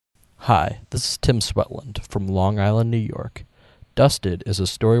Hi, this is Tim Swetland from Long Island, New York. Dusted is a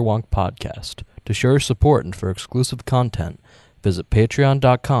Storywonk podcast. To show your support and for exclusive content, visit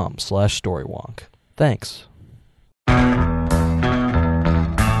patreon.com/storywonk. Thanks.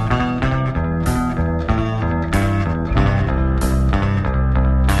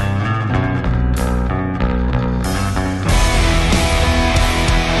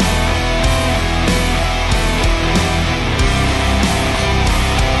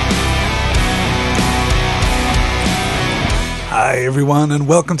 Hi, everyone, and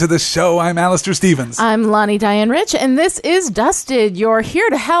welcome to the show. I'm Alistair Stevens. I'm Lonnie Diane Rich, and this is Dusted. You're here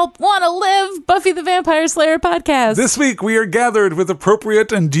to help Want to Live Buffy the Vampire Slayer podcast. This week, we are gathered with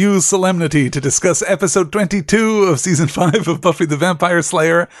appropriate and due solemnity to discuss episode 22 of season 5 of Buffy the Vampire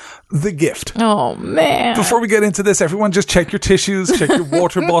Slayer, The Gift. Oh, man. Before we get into this, everyone just check your tissues, check your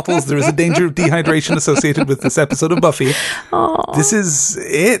water bottles. There is a danger of dehydration associated with this episode of Buffy. Oh. This is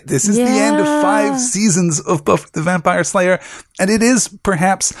it. This is the end of 5 seasons of Buffy the Vampire Slayer. And it is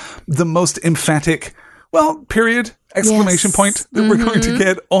perhaps the most emphatic, period, exclamation point that we're going to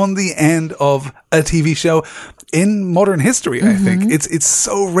get on the end of a TV show in modern history, I think. It's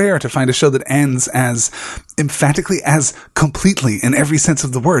so rare to find a show that ends as emphatically, as completely, in every sense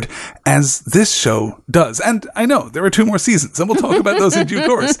of the word, as this show does. And I know there are 2 more seasons, and we'll talk about those in due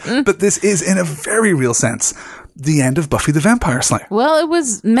course. But this is, in a very real sense, the end of Buffy the Vampire Slayer. Well, it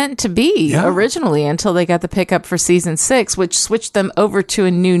was meant to be originally until they got the pickup for season 6, which switched them over to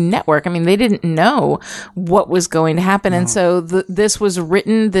a new network. I mean, they didn't know what was going to happen. No. And so this was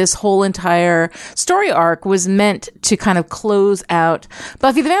written, this whole entire story arc was meant to kind of close out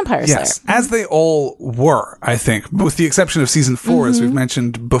Buffy the Vampire Slayer. Yes, as they all were, I think, with the exception of season 4, as we've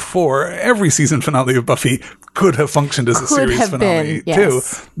mentioned before. Every season finale of Buffy could have functioned as a series finale too.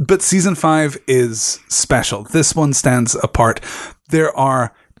 But season 5 is special. This one stands apart. There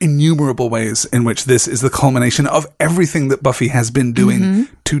are innumerable ways in which this is the culmination of everything that Buffy has been doing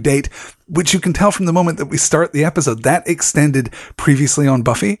to date, which you can tell from the moment that we start the episode. That extended previously on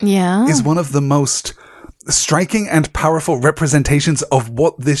Buffy is one of the most striking and powerful representations of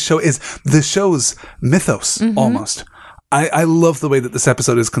what this show is. The show's mythos, almost. I love the way that this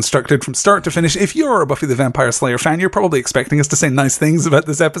episode is constructed from start to finish. If you're a Buffy the Vampire Slayer fan, you're probably expecting us to say nice things about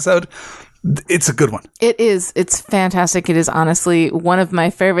this episode. It's a good one. It is. It's fantastic. It is honestly one of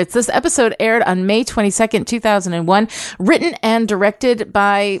my favorites. This episode aired on May 22nd, 2001, written and directed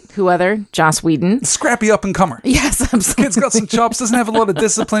by who other? Joss Whedon. Scrappy up-and-comer. Yes, absolutely. Kid's got some chops, doesn't have a lot of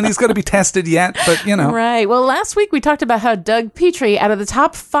discipline. He's got to be tested yet, but you know. Right. Well, last week we talked about how Doug Petrie, out of the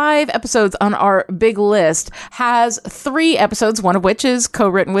top 5 episodes on our big list, has 3 episodes, one of which is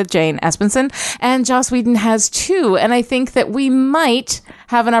co-written with Jane Espenson, and Joss Whedon has 2. And I think that we might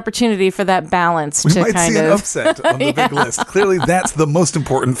have an opportunity for that balance. We might see an upset on the big list. Clearly, that's the most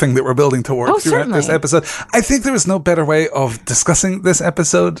important thing that we're building towards throughout this episode. I think there is no better way of discussing this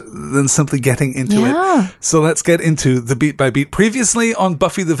episode than simply getting into it. So let's get into the beat by beat. Previously on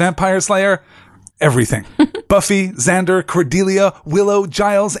Buffy the Vampire Slayer, everything. Buffy, Xander, Cordelia, Willow,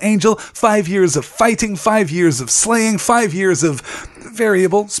 Giles, Angel, 5 years of fighting, 5 years of slaying, 5 years of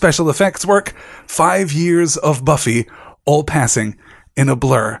variable special effects work, 5 years of Buffy, all passing in a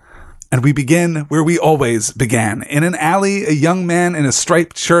blur. And we begin where we always began. In an alley, a young man in a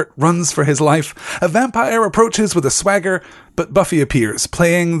striped shirt runs for his life. A vampire approaches with a swagger, but Buffy appears,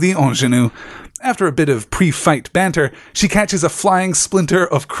 playing the ingenue. After a bit of pre-fight banter, she catches a flying splinter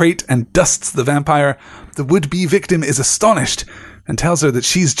of crate and dusts the vampire. The would-be victim is astonished and tells her that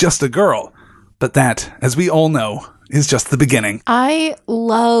she's just a girl. But that, as we all know, is just the beginning. I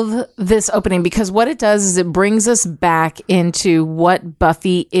love this opening because what it does is it brings us back into what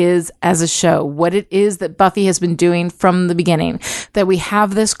Buffy is as a show, what it is that Buffy has been doing from the beginning, that we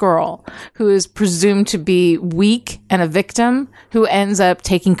have this girl who is presumed to be weak and a victim who ends up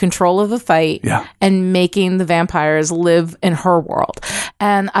taking control of the fight and making the vampires live in her world.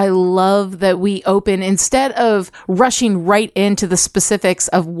 And I love that we open, instead of rushing right into the specifics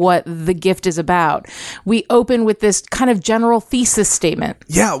of what the gift is about, we open with this kind of general thesis statement.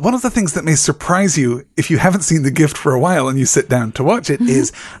 Yeah, one of the things that may surprise you if you haven't seen The Gift for a while and you sit down to watch it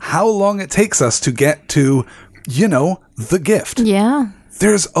is how long it takes us to get to, the gift. Yeah.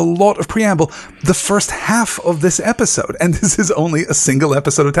 There's a lot of preamble. The first half of this episode, and this is only a single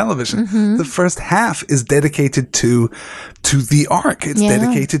episode of television, the first half is dedicated to the arc. It's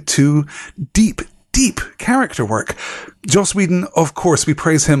dedicated to deep character work. Joss Whedon, of course, we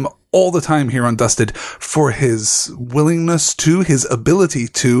praise him all the time here on Dusted for his willingness to, his ability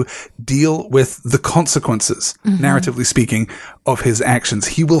to deal with the consequences, narratively speaking, of his actions.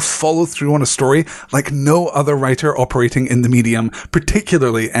 He will follow through on a story like no other writer operating in the medium,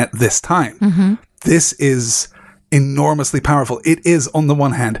 particularly at this time. This is enormously powerful. It is, on the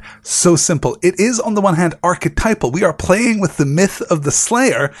one hand, so simple. It is, on the one hand, archetypal. We are playing with the myth of the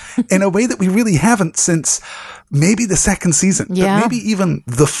Slayer in a way that we really haven't since maybe the second season, but maybe even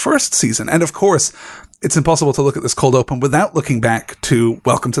the first season. And of course, it's impossible to look at this cold open without looking back to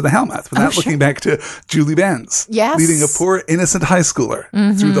Welcome to the Hellmouth, without looking back to Julie Benz, leading a poor innocent high schooler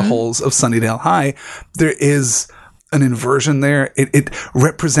through the halls of Sunnydale High. There is an inversion there. It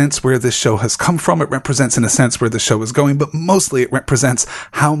represents where this show has come from. It represents, in a sense, where the show is going, but mostly it represents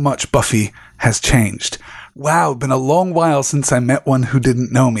how much Buffy has changed. Wow, been a long while since I met one who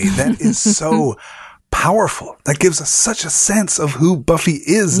didn't know me. That is so powerful. That gives us such a sense of who Buffy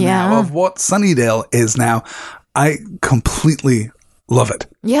is now, of what Sunnydale is now. I completely love it.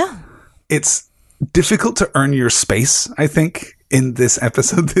 Yeah. It's difficult to earn your space, I think, in this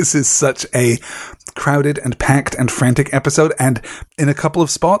episode. This is such a crowded and packed and frantic episode, and in a couple of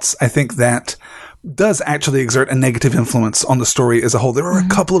spots, I think that does actually exert a negative influence on the story as a whole. There are a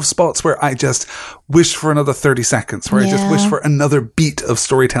couple of spots where I just wish for another 30 seconds, where I just wish for another beat of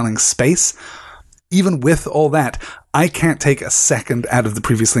storytelling space. Even with all that, I can't take a second out of the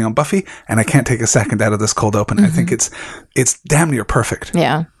Previously on Buffy, and I can't take a second out of this cold open. I think it's damn near perfect.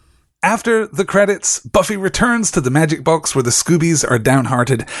 Yeah. After the credits, Buffy returns to the magic box where the Scoobies are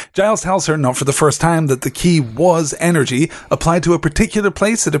downhearted. Giles tells her, not for the first time, that the key was energy. Applied to a particular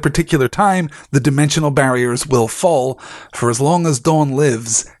place at a particular time, the dimensional barriers will fall. For as long as Dawn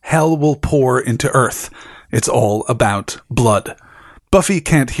lives, hell will pour into Earth. It's all about blood. Buffy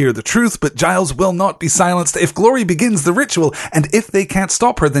can't hear the truth, but Giles will not be silenced. If Glory begins the ritual, and if they can't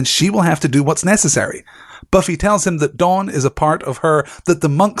stop her, then she will have to do what's necessary. Buffy tells him that Dawn is a part of her, that the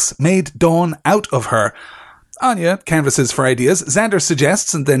monks made Dawn out of her. Anya canvasses for ideas. Xander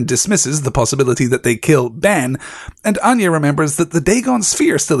suggests and then dismisses the possibility that they kill Ben. And Anya remembers that the Dagon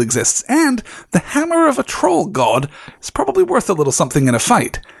Sphere still exists, and the hammer of a troll god is probably worth a little something in a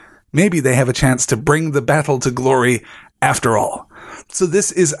fight. Maybe they have a chance to bring the battle to Glory after all. So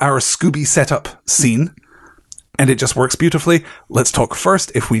this is our Scooby setup scene, and it just works beautifully. Let's talk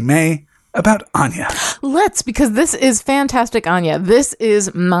first, if we may, about Anya. Let's, because this is fantastic Anya. This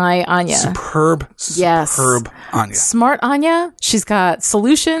is my Anya. Superb Anya. Smart Anya. She's got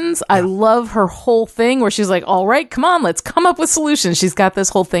solutions. I love her whole thing where she's like, all right, come on, let's come up with solutions. She's got this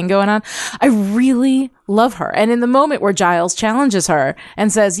whole thing going on. I really love her. And in the moment where Giles challenges her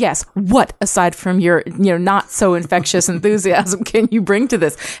and says, yes, what aside from your, not so infectious enthusiasm can you bring to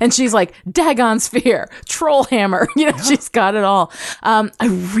this? And she's like, Dagon Sphere, troll hammer, she's got it all. I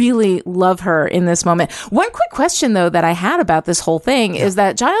really love her in this moment. One quick question though that I had about this whole thing is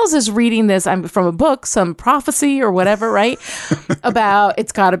that Giles is reading this from a book, some prophecy or whatever, right? About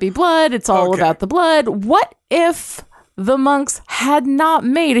it's gotta be blood. It's all about the blood. What if the monks had not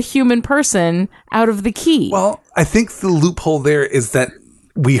made a human person out of the key? Well, I think the loophole there is that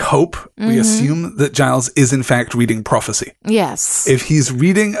we hope, we assume that Giles is in fact reading prophecy. Yes. If he's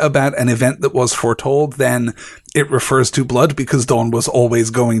reading about an event that was foretold, then it refers to blood because Dawn was always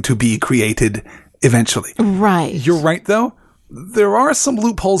going to be created eventually. Right. You're right, though. There are some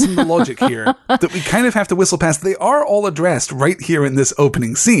loopholes in the logic here that we kind of have to whistle past. They are all addressed right here in this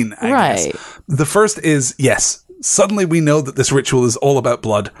opening scene, I guess. The first is, yes, suddenly we know that this ritual is all about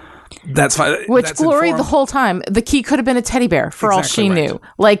blood. That's fine. Which that's Glory informed. The whole time. The key could have been a teddy bear for all she Exactly knew.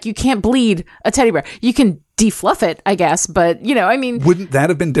 Like, you can't bleed a teddy bear. You can defluff it, I guess, but, Wouldn't that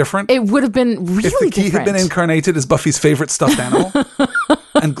have been different? It would have been really if the key different. had been incarnated as Buffy's favorite stuffed animal,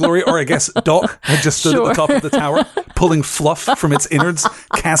 and Glory, or I guess Doc, had just stood at the top of the tower, pulling fluff from its innards,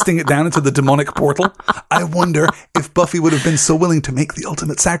 casting it down into the demonic portal. I wonder if Buffy would have been so willing to make the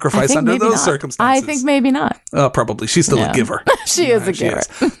ultimate sacrifice under those circumstances. I think maybe not. Probably. She's still a giver. She is a giver.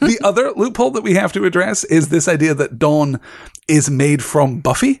 The other loophole that we have to address is this idea that Dawn is made from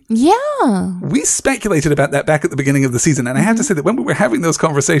Buffy. Yeah. We speculated about that back at the beginning of the season, and I have to say that when we were having those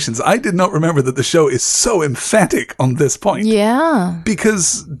conversations, I did not remember that the show is so emphatic on this point. Yeah.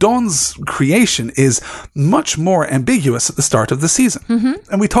 Because Dawn's creation is much more ambiguous at the start of the season.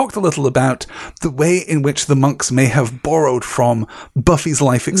 And we talked a little about the way in which the monks may have borrowed from Buffy's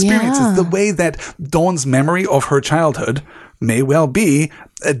life experiences, the way that Dawn's memory of her childhood may well be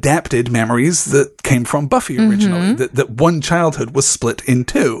adapted memories that came from Buffy originally, that one childhood was split in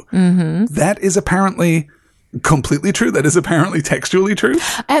two. That is apparently completely true. That is apparently textually true.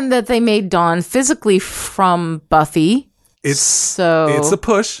 And that they made Dawn physically from Buffy It's a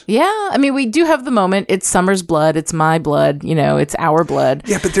push. Yeah. I mean, we do have the moment. It's Summer's blood. It's my blood. It's our blood.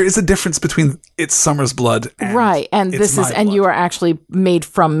 Yeah, but there is a difference between it's Summer's blood and right. And this is, and you are actually made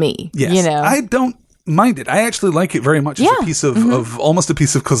from me. Yes. I don't mind it. I actually like it very much as a piece of almost a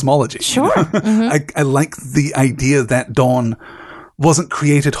piece of cosmology. Sure. I like the idea that Dawn wasn't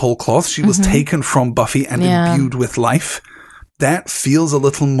created whole cloth. She was taken from Buffy and imbued with life. That feels a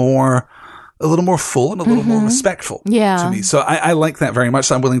little more full and a little more respectful to me. So I like that very much.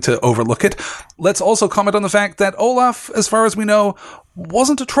 So I'm willing to overlook it. Let's also comment on the fact that Olaf, as far as we know,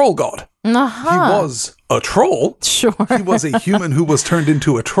 wasn't a troll god. He was a troll. Sure. He was a human who was turned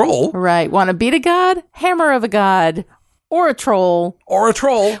into a troll. Right. Want to beat a god? Hammer of a god. Or a troll.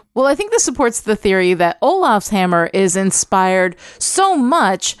 Well, I think this supports the theory that Olaf's hammer is inspired so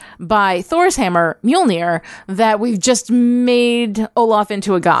much by Thor's hammer, Mjolnir, that we've just made Olaf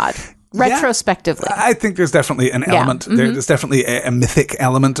into a god. Retrospectively. Yeah, I think there's definitely an element. There's definitely a mythic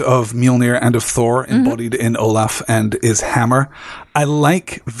element of Mjolnir and of Thor embodied in Olaf and his hammer. I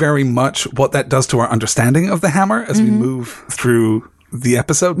like very much what that does to our understanding of the hammer as we move through the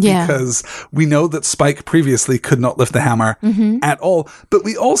episode, because we know that Spike previously could not lift the hammer at all. But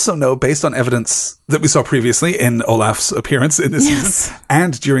we also know, based on evidence that we saw previously in Olaf's appearance in this season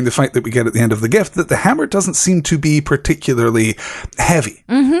and during the fight that we get at the end of the gift, that the hammer doesn't seem to be particularly heavy.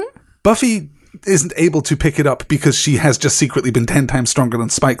 Buffy isn't able to pick it up because she has just secretly been 10 times stronger than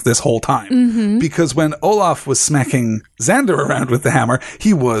Spike this whole time. Because when Olaf was smacking Xander around with the hammer,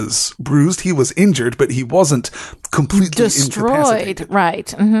 he was bruised, he was injured, but he wasn't completely destroyed.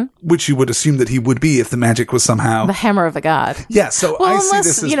 Right. Which you would assume that he would be if the magic was somehow the hammer of a god. Yeah, so I see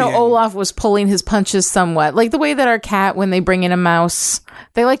this as Olaf was pulling his punches somewhat. Like the way that our cat, when they bring in a mouse,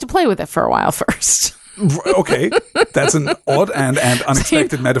 they like to play with it for a while first. Okay, that's an odd and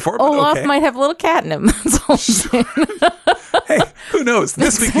unexpected metaphor. But Olaf might have a little cat in him. That's all I'm saying. Hey, who knows?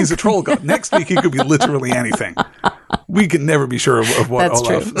 This week he's a troll god. Next week he could be literally anything. We can never be sure of what that's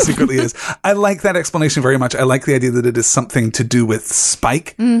Olaf secretly is. I like that explanation very much. I like the idea that it is something to do with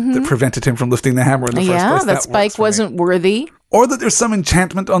Spike that prevented him from lifting the hammer in the first place. That Spike wasn't worthy. Or that there's some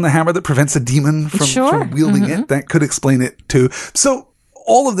enchantment on the hammer that prevents a demon from wielding it. That could explain it too. So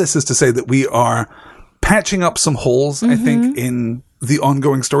all of this is to say that we are patching up some holes, I think, in the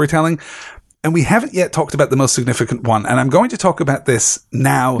ongoing storytelling. And we haven't yet talked about the most significant one. And I'm going to talk about this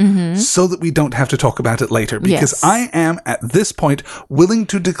now so that we don't have to talk about it later. Because I am, at this point, willing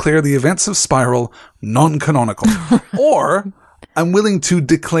to declare the events of Spiral non-canonical. Or I'm willing to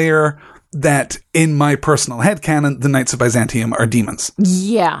declare that in my personal headcanon, the Knights of Byzantium are demons.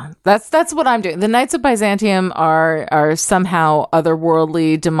 Yeah, that's what I'm doing. The Knights of Byzantium are somehow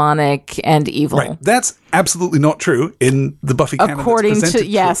otherworldly, demonic, and evil. Right. That's absolutely not true in the Buffy canon. According to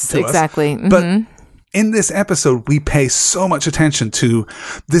yes, exactly. But in this episode, we pay so much attention to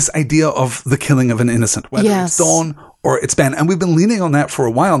this idea of the killing of an innocent, whether it's Dawn or it's Ben. And we've been leaning on that for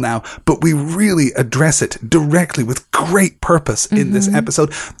a while now, but we really address it directly with great purpose in this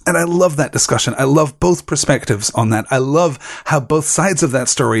episode. And I love that discussion. I love both perspectives on that. I love how both sides of that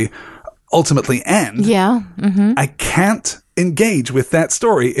story ultimately end. Yeah. I can't engage with that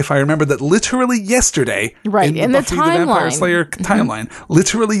story if I remember that literally yesterday, in the Buffy the Vampire Slayer timeline,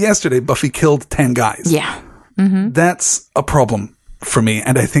 literally yesterday, Buffy killed 10 guys. Yeah. That's a problem for me.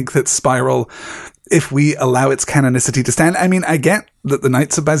 And I think that Spiral, if we allow its canonicity to stand, I mean, I get that the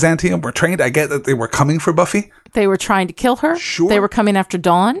Knights of Byzantium were trained. I get that they were coming for Buffy. They were trying to kill her. Sure. They were coming after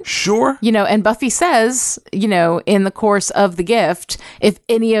Dawn. Sure. And Buffy says, in the course of the gift, if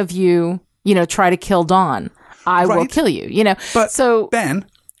any of you, try to kill Dawn, I will kill you, But so Ben,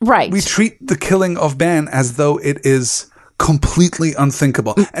 we treat the killing of Ben as though it is completely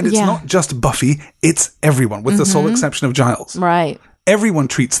unthinkable. And it's not just Buffy, it's everyone, with the sole exception of Giles. Right. Everyone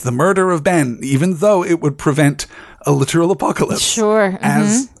treats the murder of Ben, even though it would prevent a literal apocalypse,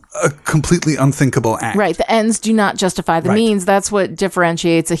 as a completely unthinkable act. Right. The ends do not justify the means. That's what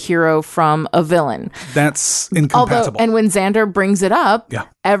differentiates a hero from a villain. That's incompatible. And when Xander brings it up,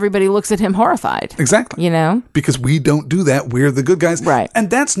 everybody looks at him horrified. Exactly. Because we don't do that. We're the good guys. Right. And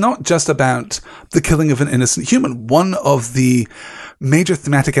that's not just about the killing of an innocent human. One of the major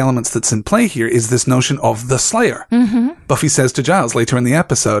thematic elements that's in play here is this notion of the Slayer. Buffy says to Giles later in the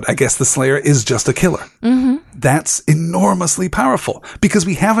episode, I guess the Slayer is just a killer. That's enormously powerful because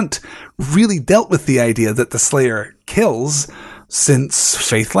we haven't really dealt with the idea that the Slayer kills since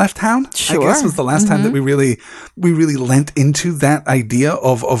Faith left town. I guess was the last time that we really lent into that idea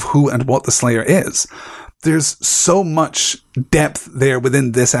of who and what the Slayer is. There's so much depth there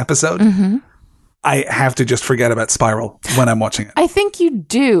within this episode. I have to just forget about Spiral when I'm watching it. I think you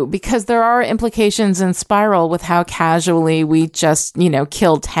do, because there are implications in Spiral with how casually we just,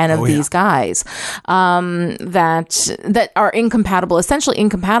 killed 10 of these guys that are incompatible, essentially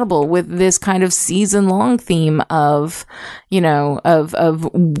incompatible with this kind of season-long theme of, of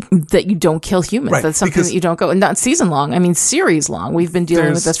that you don't kill humans. Right, that's something that you don't go, not season-long, I mean series-long. We've been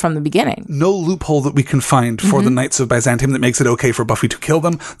dealing with this from the beginning. No loophole that we can find for the Knights of Byzantium that makes it okay for Buffy to kill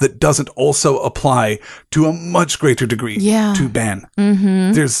them that doesn't also apply to a much greater degree to Ben.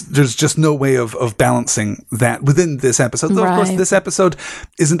 Mm-hmm. There's just no way of balancing that within this episode. Though, of course, this episode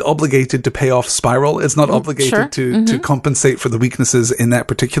isn't obligated to pay off Spiral. It's not obligated to compensate for the weaknesses in that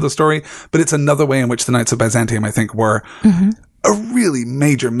particular story. But it's another way in which the Knights of Byzantium, I think, were a really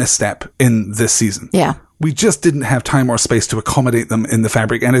major misstep in this season. Yeah. We just didn't have time or space to accommodate them in the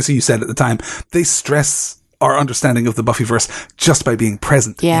fabric. And as you said at the time, they stress our understanding of the Buffyverse just by being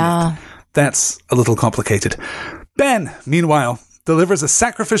present in it. That's a little complicated. Ben, meanwhile, delivers a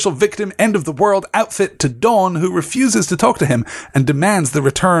sacrificial victim end-of-the-world outfit to Dawn, who refuses to talk to him and demands the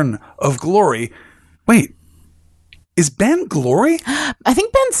return of Glory. Wait, is Ben Glory? I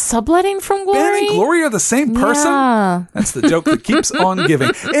think Ben's subletting from Glory. Ben and Glory are the same person? Yeah. That's the joke that keeps on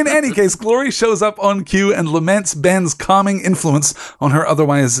giving. In any case, Glory shows up on cue and laments Ben's calming influence on her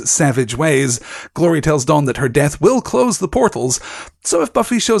otherwise savage ways. Glory tells Dawn that her death will close the portals, so if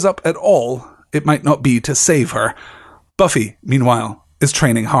Buffy shows up at all, it might not be to save her. Buffy, meanwhile, is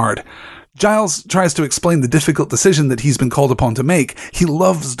training hard. Giles tries to explain the difficult decision that he's been called upon to make. He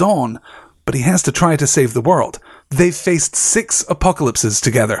loves Dawn, but he has to try to save the world. They've faced 6 apocalypses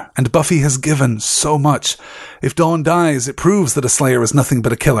together, and Buffy has given so much. If Dawn dies, it proves that a Slayer is nothing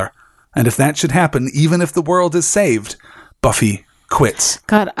but a killer. And if that should happen, even if the world is saved, Buffy quits.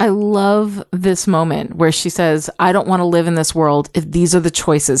 God, I love this moment where she says, I don't want to live in this world if these are the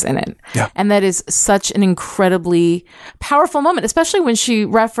choices in it. Yeah. And that is such an incredibly powerful moment, especially when she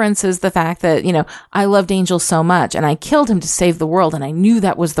references the fact that, I loved Angel so much and I killed him to save the world and I knew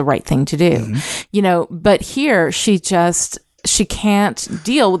that was the right thing to do. But here she can't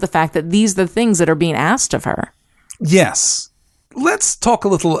deal with the fact that these are the things that are being asked of her. Yes. Let's talk a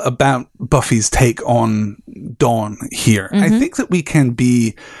little about Buffy's take on Dawn here. I think that we can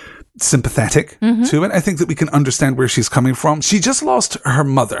be sympathetic to it. I think that we can understand where she's coming from. She just lost her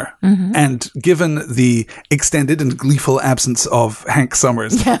mother. And given the extended and gleeful absence of Hank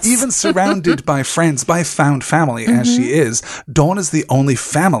Summers, even surrounded by friends, by found family as she is, Dawn is the only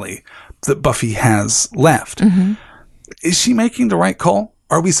family that Buffy has left. Is she making the right call?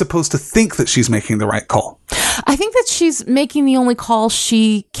 Are we supposed to think that she's making the right call? I think that she's making the only call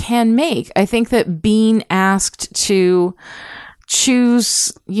she can make. I think that being asked to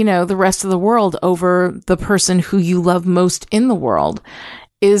choose, the rest of the world over the person who you love most in the world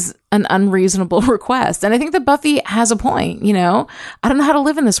is an unreasonable request. And I think that Buffy has a point, I don't know how to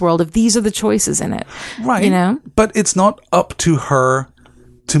live in this world if these are the choices in it. Right. But it's not up to her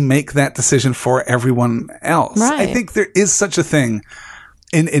to make that decision for everyone else. Right. I think there is such a thing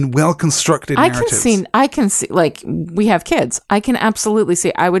in well-constructed narratives. I can see, like, we have kids. I can absolutely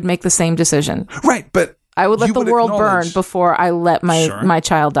see I would make the same decision. Right, but I would let the world burn before I let my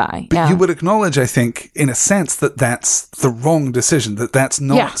child die. But you would acknowledge, I think, in a sense, that that's the wrong decision, that's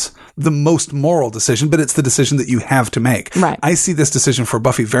not the most moral decision, but it's the decision that you have to make. Right. I see this decision for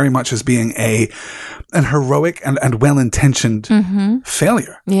Buffy very much as being an heroic and well-intentioned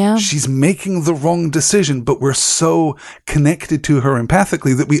failure. Yeah. She's making the wrong decision, but we're so connected to her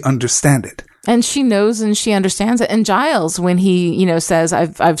empathically that we understand it. And she knows and she understands it. And Giles, when he, says,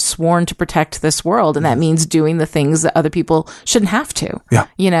 I've sworn to protect this world, and that means doing the things that other people shouldn't have to.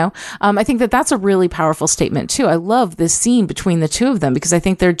 Yeah. I think that that's a really powerful statement too. I love this scene between the two of them because I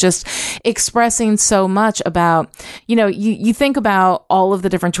think they're just expressing so much about, you think about all of the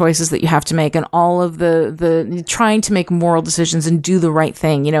different choices that you have to make and all of the trying to make moral decisions and do the right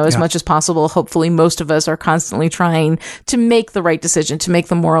thing, as much as possible. Hopefully most of us are constantly trying to make the right decision, to make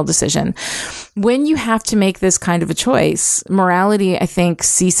the moral decision. When you have to make this kind of a choice, morality, I think,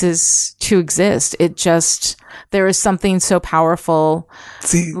 ceases to exist. There is something so powerful.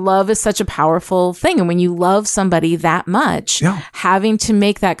 Love is such a powerful thing. And when you love somebody that much, having to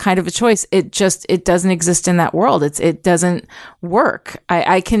make that kind of a choice, it doesn't exist in that world. It doesn't work.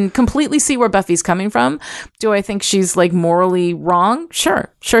 I can completely see where Buffy's coming from. Do I think she's like morally wrong?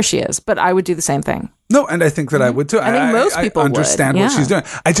 Sure she is. But I would do the same thing. No, and I think that I would too. I think most people understand would. what she's doing.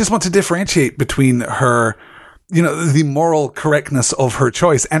 I just want to differentiate between her, the moral correctness of her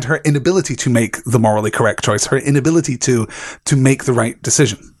choice and her inability to make the morally correct choice, her inability to make the right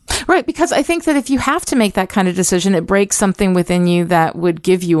decision. Right, because I think that if you have to make that kind of decision, it breaks something within you that would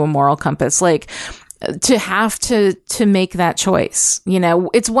give you a moral compass. Like, to have to make that choice.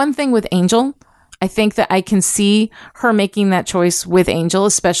 It's one thing with Angel. I think that I can see her making that choice with Angel,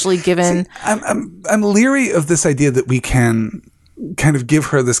 especially given... See, I'm leery of this idea that we can kind of give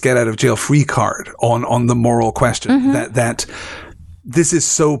her this get out of jail free card on the moral question. That this is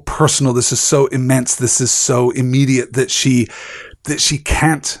so personal, this is so immense, this is so immediate that she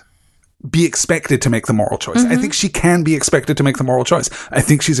can't be expected to make the moral choice. I think she can be expected to make the moral choice. I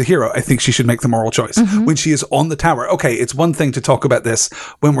think she's a hero. I think she should make the moral choice. When she is on the tower, okay, it's one thing to talk about this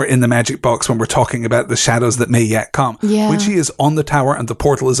when we're in the magic box, when we're talking about the shadows that may yet come. Yeah. When she is on the tower and the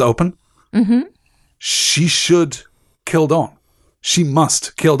portal is open, she should kill Dawn. She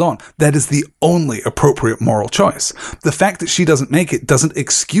must kill Dawn. That is the only appropriate moral choice. The fact that she doesn't make it doesn't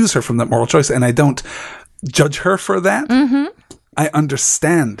excuse her from that moral choice, and I don't judge her for that. I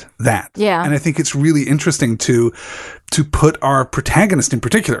understand that. Yeah. And I think it's really interesting to put our protagonist in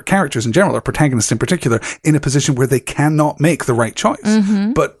particular, characters in general, our protagonist in particular, in a position where they cannot make the right choice.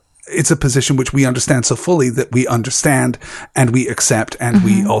 But it's a position which we understand so fully that we understand and we accept and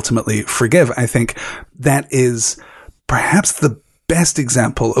we ultimately forgive. I think that is perhaps the best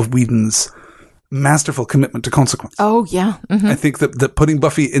example of Whedon's masterful commitment to consequence. Oh, yeah. I think that putting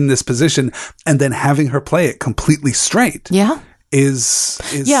Buffy in this position and then having her play it completely straight is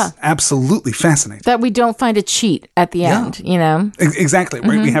absolutely fascinating. That we don't find a cheat at the end, Exactly,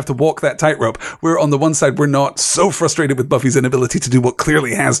 right? We have to walk that tightrope. Where on the one side, we're not so frustrated with Buffy's inability to do what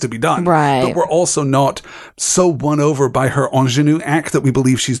clearly has to be done. Right. But we're also not so won over by her ingenue act that we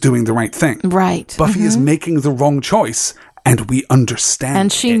believe she's doing the right thing. Right. Buffy is making the wrong choice, and we understand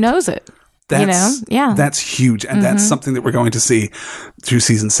and she knows it. That's huge. And that's something that we're going to see through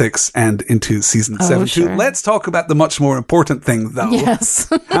season 6 and into season 7 too. Sure. Let's talk about the much more important thing, though.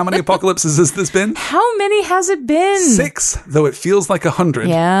 Yes. How many apocalypses has this been? How many has it been? 6, though it feels like 100.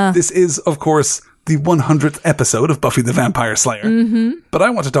 Yeah. This is, of course, the 100th episode of Buffy the Vampire Slayer. But I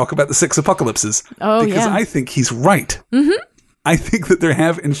want to talk about the 6 apocalypses. Because I think he's right. I think that there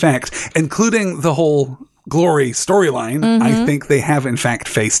have, in fact, including the whole Glory storyline, I think they have in fact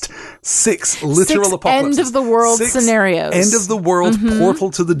faced 6 literal apocalypses. End of the world scenarios. End of the world, portal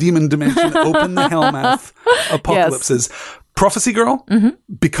to the demon dimension, open the hellmouth apocalypses. Yes. Prophecy Girl,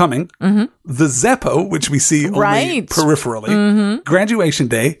 Becoming, the Zeppo, which we see only peripherally, Graduation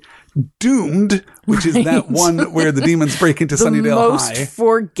Day, Doomed, which is that one where the demons break into Sunnydale High. The most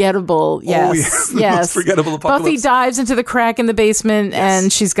forgettable, yes. Most forgettable apocalypse. Buffy dives into the crack in the basement,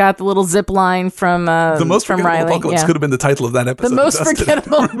 and she's got the little zip line from the most from forgettable Riley. apocalypse could have been the title of that episode. The most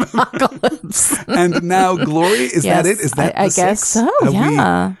forgettable apocalypse. And now Glory, is that it? Is that I guess 6? so,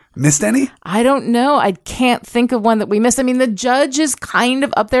 Have we missed any? I don't know. I can't think of one that we missed. I mean, the Judge is kind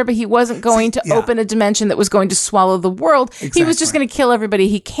of up there, but he wasn't going to open a dimension that was going to swallow the world. Exactly. He was just going to kill everybody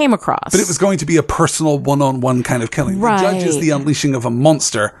he came across. But it was going to be a personal one-on-one kind of killing. Right. The Judge is the unleashing of a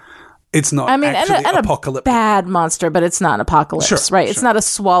monster. It's not actually apocalyptic. A bad monster, but it's not an apocalypse, right? It's not a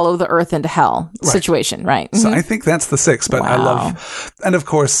swallow the earth into hell situation, right? So I think that's the 6, but I love... And of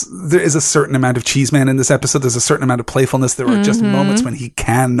course, there is a certain amount of Cheeseman in this episode. There's a certain amount of playfulness. There are just moments when he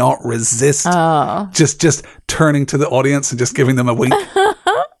cannot resist just turning to the audience and just giving them a wink.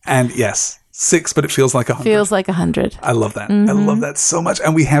 And yes... 6, but it feels like 100. Feels like 100. I love that. I love that so much.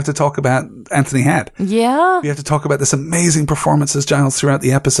 And we have to talk about Anthony Hadd. Yeah. We have to talk about this amazing performance as Giles throughout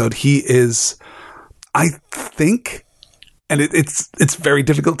the episode. He is, I think, and it's very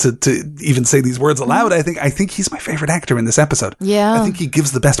difficult to even say these words aloud. I think he's my favorite actor in this episode. Yeah. I think he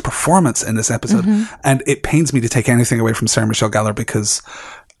gives the best performance in this episode. And it pains me to take anything away from Sarah Michelle Gellar because...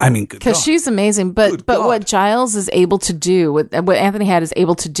 I mean, good God. Because she's amazing, but what Giles is able to do, what Anthony Hadd is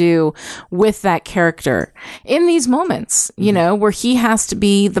able to do with that character in these moments, you know, where he has to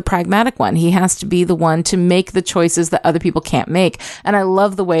be the pragmatic one. He has to be the one to make the choices that other people can't make. And I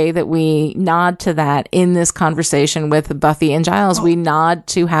love the way that we nod to that in this conversation with Buffy and Giles. We nod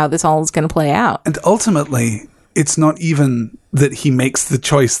to how this all is going to play out. And ultimately, it's not even that he makes the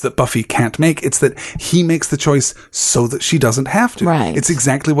choice that Buffy can't make. It's that he makes the choice so that she doesn't have to. Right. It's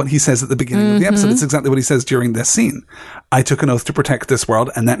exactly what he says at the beginning of the episode. It's exactly what he says during this scene. I took an oath to protect this world,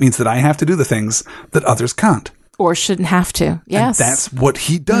 and that means that I have to do the things that others can't. Or shouldn't have to. Yes. And that's what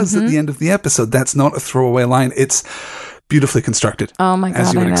he does at the end of the episode. That's not a throwaway line. It's beautifully constructed. Oh my God,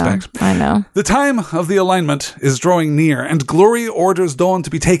 as you would expect. I know. The time of the alignment is drawing near, and Glory orders Dawn to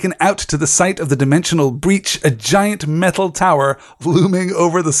be taken out to the site of the dimensional breach, a giant metal tower looming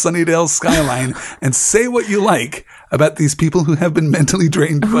over the Sunnydale skyline. And say what you like about these people who have been mentally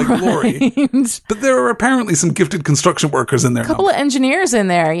drained by glory. But there are apparently some gifted construction workers in there. A couple of engineers in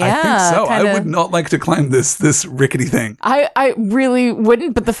there, yeah. I think so. I would not like to climb this rickety thing. I really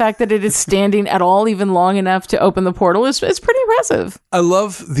wouldn't, but the fact that it is standing at all even long enough to open the portal is pretty impressive. I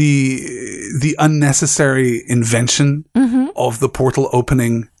love the unnecessary invention of the portal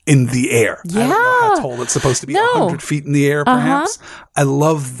opening in the air. Yeah. I don't know how tall it's supposed to be, 100 feet in the air, perhaps. I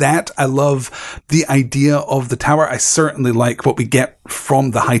love that. I love the idea of the tower. I certainly like what we get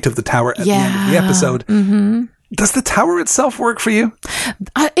from the height of the tower at the end of the episode. Does the tower itself work for you?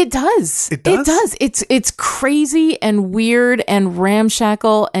 It does. It does? It does. It's crazy and weird and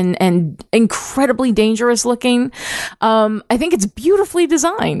ramshackle and incredibly dangerous looking. I think it's beautifully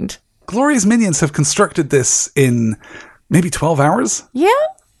designed. Glory's minions have constructed this in maybe 12 hours? Yeah.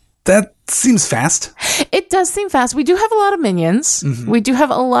 That seems fast. It does seem fast. We do have a lot of minions. We do have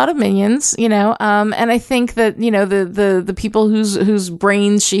a lot of minions, and I think that, the people whose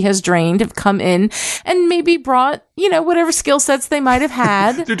brains she has drained have come in and maybe brought, whatever skill sets they might have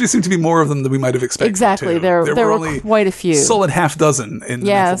had. There do seem to be more of them than we might have expected. Exactly. Too. There were only quite a few. Solid half dozen in the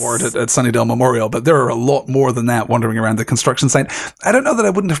Mental Ward at Sunnydale Memorial, but there are a lot more than that wandering around the construction site. I don't know that I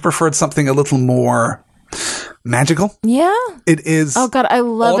wouldn't have preferred something a little more magical. Yeah. It is. Oh God, I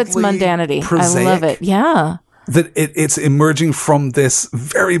love its mundanity. I love it. Yeah. That it's emerging from this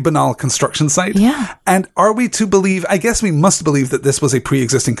very banal construction site. Yeah. And are we to believe, I guess we must believe that this was a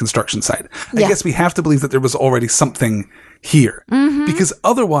pre-existing construction site. I guess we have to believe that there was already something here. Because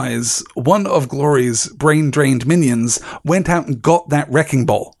otherwise, one of Glory's brain-drained minions went out and got that wrecking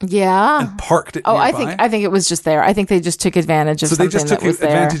ball. Yeah. And parked it nearby. I think it was just there. I think they just took advantage of something that was there. So they just took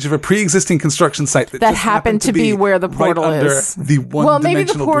advantage of a pre-existing construction site that happened to be where the portal is. The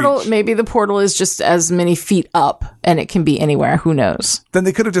maybe the portal is just as many feet up and it can be anywhere. Who knows? Then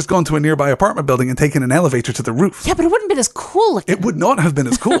they could have just gone to a nearby apartment building and taken an elevator to the roof. Yeah, but it wouldn't have been as cool looking. It would not have been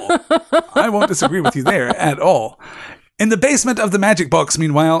as cool. I won't disagree with you there at all. In the basement of the magic box,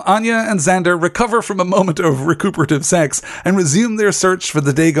 meanwhile, Anya and Xander recover from a moment of recuperative sex and resume their search for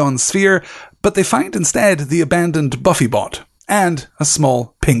the Dagon sphere, but they find instead the abandoned Buffy bot and a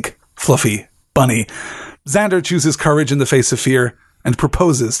small, pink, fluffy bunny. Xander chooses courage in the face of fear and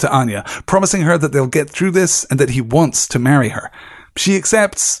proposes to Anya, promising her that they'll get through this and that he wants to marry her. She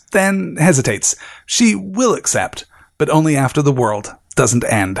accepts, then hesitates. She will accept, but only after the world doesn't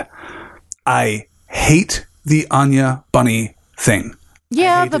end. I hate the Anya bunny thing.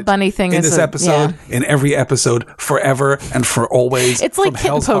 Yeah, the bunny thing in this episode, in every episode, forever and for always. It's like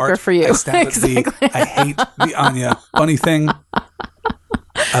kitten poker for you. Exactly. I hate the Anya bunny thing.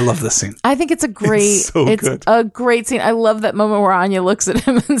 I love this scene. I think it's a great, good. A great scene. I love that moment where Anya looks at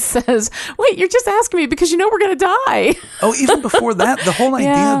him and says, "Wait, you're just asking me because you know we're going to die." Oh, even before that, the whole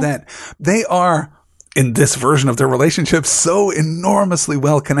idea that they are, in this version of their relationship, so enormously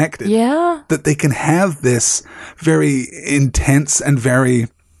well connected that they can have this very intense and very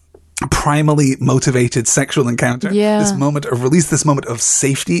primally motivated sexual encounter. This moment of release, this moment of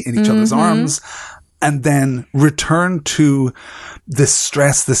safety in each other's arms, and then return to this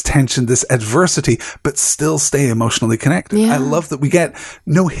stress, this tension, this adversity, but still stay emotionally connected. I love that we get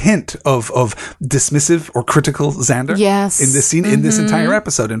no hint of dismissive or critical Xander in this scene, in this entire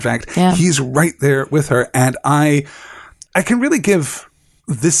episode. In fact, he's right there with her. And I can really give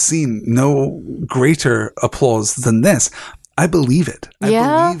this scene no greater applause than this. I believe it. I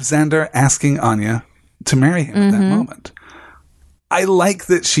believe Xander asking Anya to marry him at that moment. I like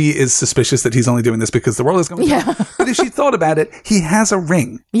that she is suspicious that he's only doing this because the world is going to die. But if she thought about it, he has a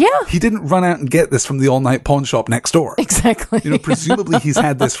ring. Yeah. He didn't run out and get this from the all-night pawn shop next door. Exactly. Presumably he's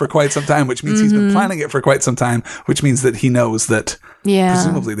had this for quite some time, which means he's been planning it for quite some time, which means that he knows that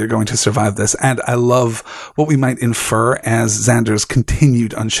presumably they're going to survive this. And I love what we might infer as Xander's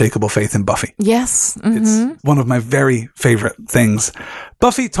continued unshakable faith in Buffy. Yes. It's one of my very favorite things.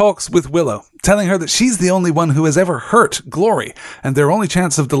 Buffy talks with Willow, telling her that she's the only one who has ever hurt Glory, and their only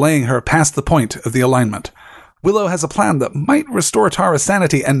chance of delaying her past the point of the alignment. Willow has a plan that might restore Tara's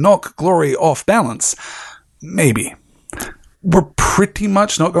sanity and knock Glory off balance. Maybe. We're pretty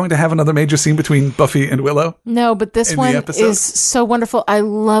much not going to have another major scene between Buffy and Willow. No, but this one is so wonderful. I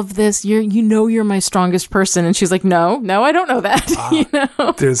love this. You're my strongest person. And she's like, no, I don't know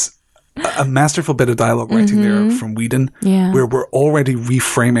that. There's a masterful bit of dialogue writing there from Whedon, where we're already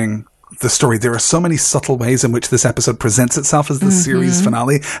reframing the story. There are so many subtle ways in which this episode presents itself as the series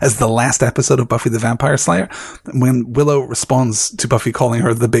finale, as the last episode of Buffy the Vampire Slayer. When Willow responds to Buffy calling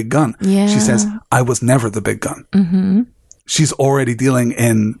her the big gun, she says, "I was never the big gun." she's already dealing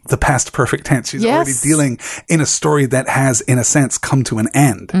in the past perfect tense. She's already dealing in a story that has, in a sense, come to an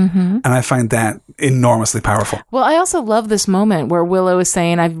end. Mm-hmm. And I find that enormously powerful. Well, I also love this moment where Willow is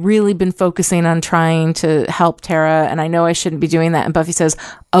saying, I've really been focusing on trying to help Tara, and I know I shouldn't be doing that. And Buffy says,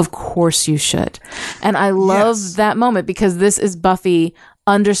 of course you should. And I love that moment because this is Buffy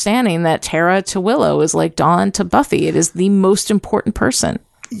understanding that Tara to Willow is like Dawn to Buffy. It is the most important person.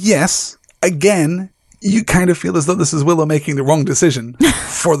 Yes. Again, you kind of feel as though this is Willow making the wrong decision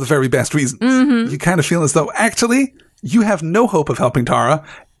for the very best reasons. Mm-hmm. You kind of feel as though, actually, you have no hope of helping Tara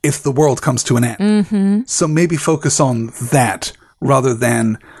if the world comes to an end. Mm-hmm. So maybe focus on that rather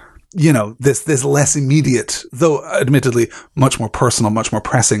than, this less immediate, though admittedly much more personal, much more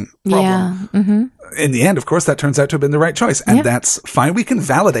pressing problem. Yeah. Mm-hmm. In the end, of course, that turns out to have been the right choice. And that's fine. We can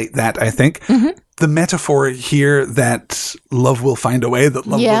validate that, I think. Mm-hmm. The metaphor here that love will find a way, that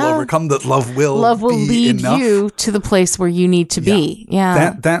love will overcome, that love will lead enough. You to the place where you need to be.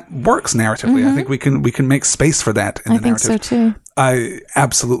 Yeah. That works narratively. I think we can make space for that in the narrative. I think so too. I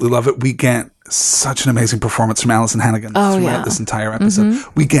absolutely love it. We get such an amazing performance from Alison Hannigan throughout this entire episode.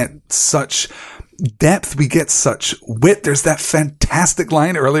 Mm-hmm. We get such depth, we get such wit. There's that fantastic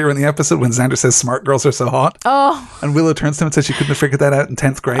line earlier in the episode when Xander says smart girls are so hot. Oh. And Willow turns to him and says she couldn't have figured that out in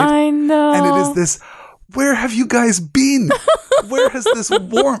 10th grade. I know. And it is this, where have you guys been? Where has this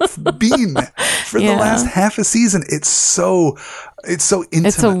warmth been for the last half a season? It's so intimate.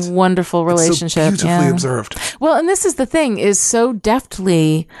 It's a wonderful relationship. It's so beautifully observed. Well, and this is the thing, is so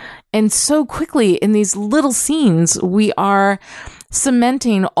deftly and so quickly in these little scenes, we are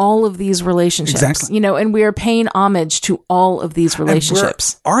cementing all of these relationships, exactly. And we are paying homage to all of these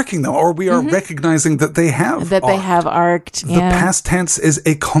relationships. And we're arcing them, or we are recognizing that they have arced. The past tense is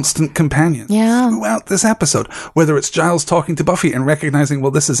a constant companion throughout this episode, whether it's Giles talking to Buffy and recognizing,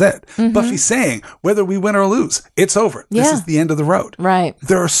 well, this is it. Mm-hmm. Buffy saying, whether we win or lose, it's over. This is the end of the road. Right.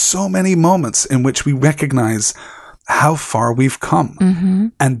 There are so many moments in which we recognize how far we've come. Mm-hmm.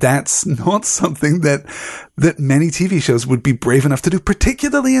 And that's not something that many TV shows would be brave enough to do,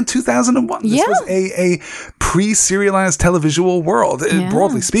 particularly in 2001. This was a pre-serialized televisual world,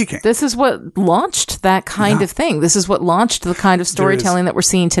 broadly speaking. This is what launched that kind of thing. This is what launched the kind of storytelling that we're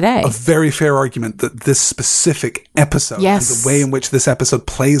seeing today. A very fair argument that this specific episode, and the way in which this episode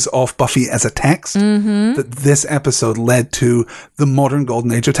plays off Buffy as a text, that this episode led to the modern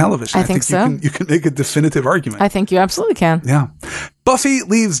golden age of television. I think so. You can make a definitive argument. I think you absolutely can. Yeah. Buffy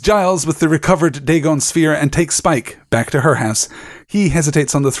leaves Giles with the recovered Dagon sphere and takes Spike back to her house. He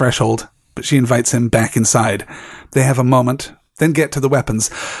hesitates on the threshold, but she invites him back inside. They have a moment, then get to the weapons.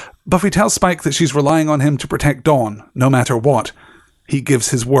 Buffy tells Spike that she's relying on him to protect Dawn, no matter what. He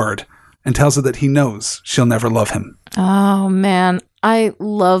gives his word and tells her that he knows she'll never love him. Oh, man. I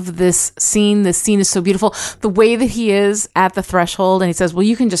love this scene. This scene is so beautiful. The way that he is at the threshold and he says, well,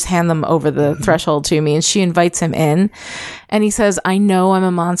 you can just hand them over the threshold to me. And she invites him in and he says, I know I'm a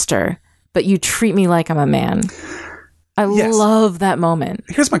monster, but you treat me like I'm a man. I love that moment.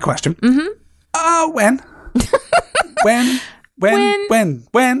 Here's my question. When? When?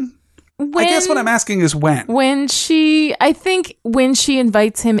 I guess what I'm asking is when. I think when she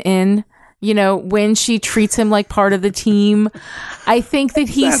invites him in, when she treats him like part of the team, I think that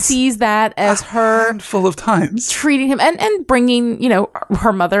he sees that as her handful of times treating him and bringing,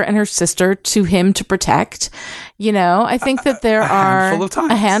 her mother and her sister to him to protect. I think that there are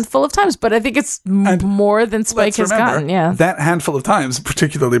a handful of times, but I think it's more than Spike has gotten. Yeah. That handful of times,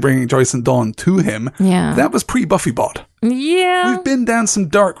 particularly bringing Joyce and Dawn to him, that was pre-Buffy bot. Yeah. We've been down some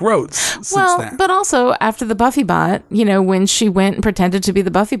dark roads since then. But also after the Buffy bot, when she went and pretended to be the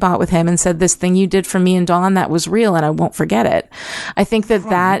Buffy bot with him and said, this thing you did for me and Dawn, that was real and I won't forget it. I think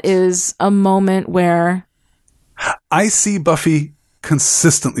that is a moment where I see Buffy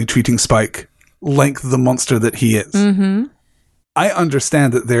consistently treating Spike like the monster that he is. Mm-hmm. I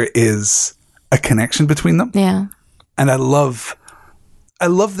understand that there is a connection between them. Yeah. And I love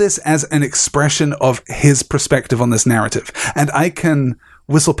this as an expression of his perspective on this narrative. And I can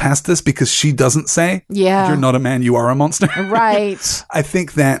whistle past this because she doesn't say, you're not a man, you are a monster. Right. I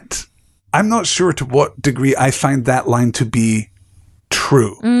think that I'm not sure to what degree I find that line to be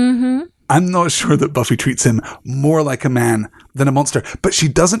true. Mm-hmm. I'm not sure that Buffy treats him more like a man than a monster, but she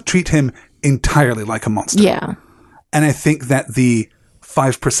doesn't treat him entirely like a monster. Yeah. And I think that the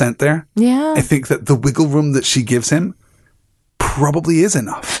 5% there, I think that the wiggle room that she gives him probably is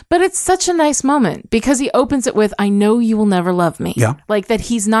enough. But it's such a nice moment because he opens it with, I know you will never love me. Yeah. Like that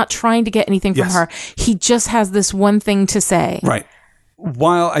he's not trying to get anything from her. He just has this one thing to say. Right.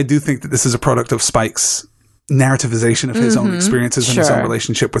 While I do think that this is a product of Spike's narrativization of his own experiences and his own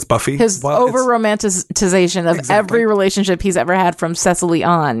relationship with Buffy. His over-romanticization of every relationship he's ever had from Cecily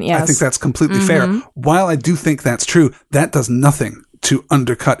on. Yes. I think that's completely fair. While I do think that's true, that does nothing to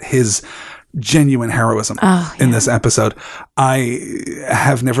undercut his genuine heroism in this episode. I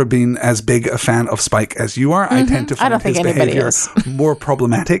have never been as big a fan of Spike as you are. I tend to find his behavior more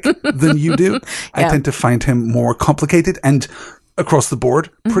problematic than you do. I tend to find him more complicated and across the board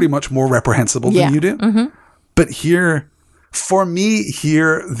pretty much more reprehensible than you do. But here, for me,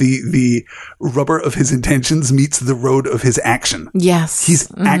 the rubber of his intentions meets the road of his action. Yes. He's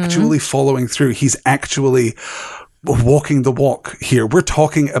actually following through. He's actually walking the walk here. We're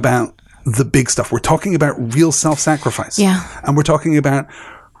talking about the big stuff. We're talking about real self-sacrifice. Yeah. And we're talking about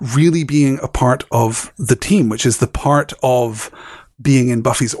really being a part of the team, which is the part of being in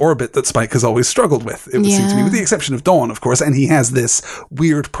Buffy's orbit that Spike has always struggled with. It would seem to me, with the exception of Dawn, of course. And he has this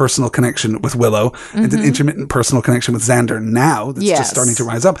weird personal connection with Willow and an intermittent personal connection with Xander now that's just starting to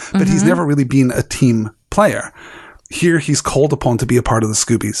rise up. But he's never really been a team player. Here, he's called upon to be a part of the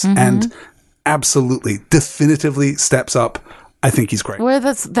Scoobies and absolutely, definitively steps up. I think he's great. Well,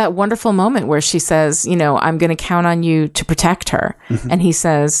 that's that wonderful moment where she says, you know, I'm going to count on you to protect her. And he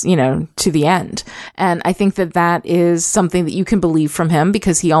says, you know, to the end. And I think that that is something that you can believe from him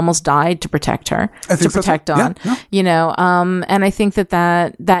because he almost died to protect her, to protect Dawn, you know. And I think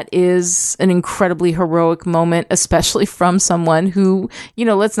that is an incredibly heroic moment, especially from someone who, you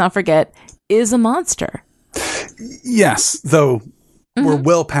know, let's not forget, is a monster. Yes, though we're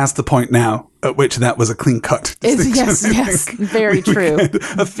well past the point now at which that was a clean-cut distinction. Yes, very true.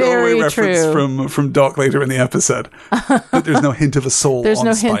 A throwaway reference from Doc later in the episode. But there's no hint of a soul. There's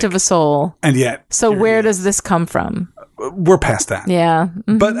no hint of a soul. And yet. So where does this come from? We're past that. Yeah.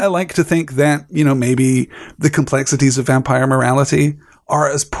 But I like to think that, you know, maybe the complexities of vampire morality are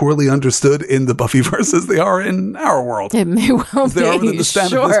as poorly understood in the Buffyverse as they are in our world. It may well be. They're over the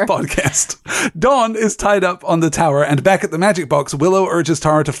stand of this podcast. Dawn is tied up on the tower, and back at the magic box, Willow urges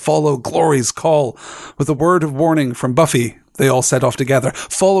Tara to follow Glory's call. With a word of warning from Buffy, they all set off together,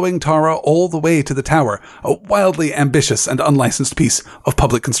 following Tara all the way to the tower, a wildly ambitious and unlicensed piece of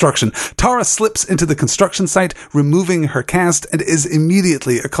public construction. Tara slips into the construction site, removing her cast, and is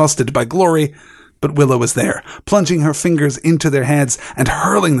immediately accosted by Glory. But Willow is there, plunging her fingers into their heads and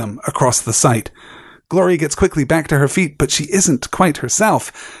hurling them across the site. Glory gets quickly back to her feet, but she isn't quite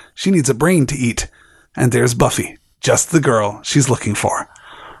herself. She needs a brain to eat. And there's Buffy, just the girl she's looking for.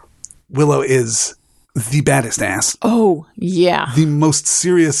 Willow is the baddest ass. Oh, yeah. The most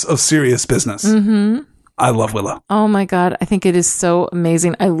serious of serious business. I love Willow. Oh my God. I think it is so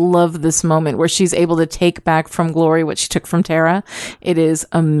amazing. I love this moment where she's able to take back from Glory what she took from Tara. It is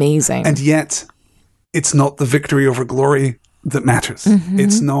amazing. And yet, it's not the victory over Glory that matters.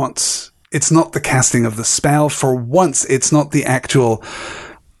 It's not the casting of the spell. For once, it's not the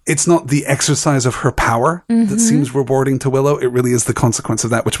exercise of her power that seems rewarding to Willow. It really is the consequence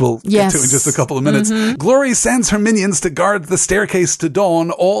of that, which we'll get to in just a couple of minutes. Glory sends her minions to guard the staircase to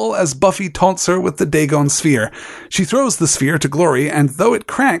Dawn, all as Buffy taunts her with the Dagon sphere. She throws the sphere to Glory, and though it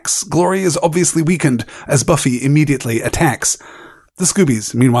cracks, Glory is obviously weakened as Buffy immediately attacks. The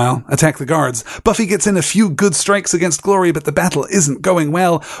Scoobies, meanwhile, attack the guards. Buffy gets in a few good strikes against Glory, but the battle isn't going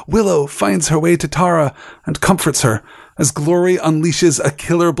well. Willow finds her way to Tara and comforts her as Glory unleashes a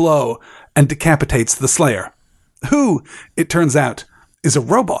killer blow and decapitates the Slayer, who, it turns out, is a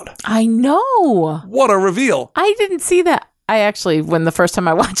robot. I know. What a reveal. I didn't see that. I actually, when the first time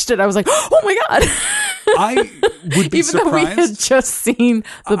I watched it, I was like, oh my God. I would be Even surprised. though we had just seen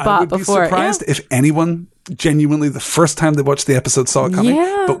the bot before. I would be surprised if anyone genuinely the first time they watched the episode saw it coming.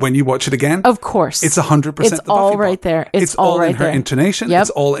 Yeah. But when you watch it again, of course, it's 100%. It's all right there. It's all right in her there. intonation. It's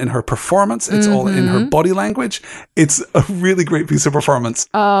all in her performance. It's all in her body language. It's a really great piece of performance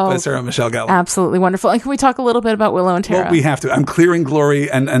by Sarah Michelle Gellar. Absolutely wonderful. And can we talk a little bit about Willow and Tara? Well, we have to. I'm clearing Glory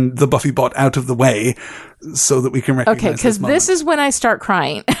and the Buffy bot out of the way so that we can recognize okay, because this is when I start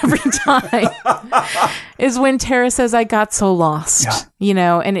crying every time. Is when Tara says, I got so lost. Yeah. You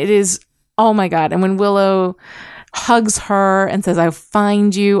know, and it is, oh my God. And when Willow hugs her and says, I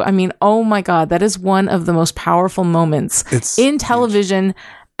find you. I mean, oh my God, that is one of the most powerful moments in television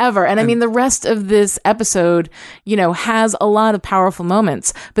ever. And I mean, the rest of this episode, you know, has a lot of powerful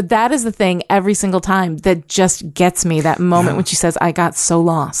moments, but that is the thing every single time that just gets me, that moment when she says, I got so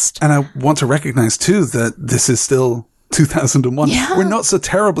lost. And I want to recognize too that this is still 2001. Yeah. We're not so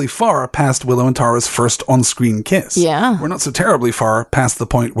terribly far past Willow and Tara's first on-screen kiss. Yeah. We're not so terribly far past the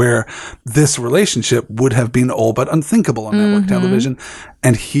point where this relationship would have been all but unthinkable on network television.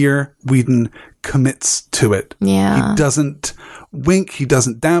 And here Whedon commits to it. Yeah. He doesn't wink. He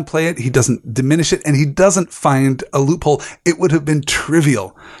doesn't downplay it. He doesn't diminish it. And he doesn't find a loophole. It would have been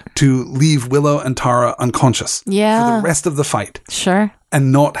trivial to leave Willow and Tara unconscious for the rest of the fight. Sure.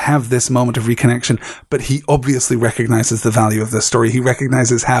 And not have this moment of reconnection. But he obviously recognizes the value of this story. He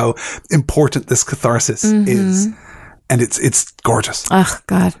recognizes how important this catharsis is. And it's gorgeous. Oh,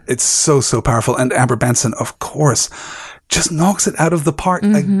 God. It's so powerful. And Amber Benson, of course, just knocks it out of the park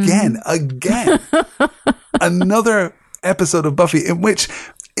again. Another episode of Buffy in which,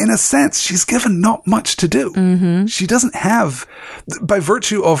 in a sense, she's given not much to do. She doesn't have, by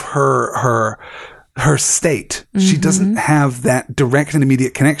virtue of her state, she doesn't have that direct and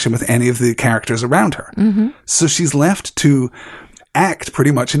immediate connection with any of the characters around her. So she's left to act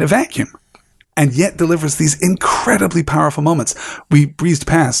pretty much in a vacuum. And yet delivers these incredibly powerful moments. We breezed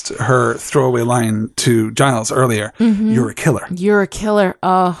past her throwaway line to Giles earlier. You're a killer. You're a killer.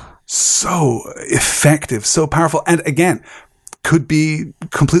 Oh. So effective, so powerful. And again, could be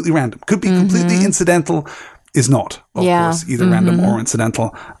completely random. Could be completely incidental. Is not, of course, either random or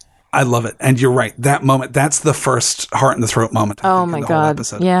incidental. I love it. And you're right. That moment, that's the first heart in the throat moment. Oh my God.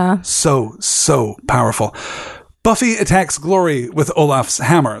 Episode. Yeah. So powerful. Buffy attacks Glory with Olaf's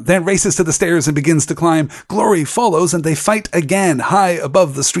hammer, then races to the stairs and begins to climb. Glory follows and they fight again, high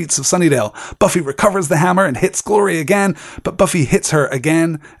above the streets of Sunnydale. Buffy recovers the hammer and hits Glory again, but Buffy hits her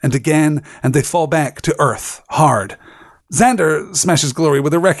again and again, and they fall back to Earth, hard. Xander smashes Glory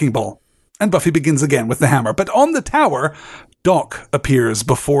with a wrecking ball, and Buffy begins again with the hammer. But on the tower, Doc appears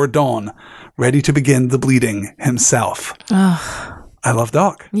before dawn, ready to begin the bleeding himself. I love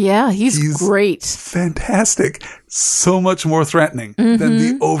Doc. Yeah, he's great. Fantastic. So much more threatening than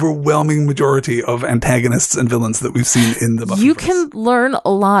the overwhelming majority of antagonists and villains that we've seen in the Buffyverse. You can learn a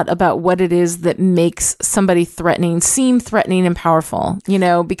lot about what it is that makes somebody seem threatening and powerful,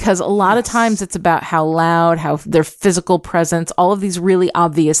 because a lot of times it's about how loud, how their physical presence, all of these really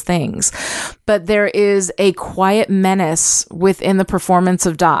obvious things. But there is a quiet menace within the performance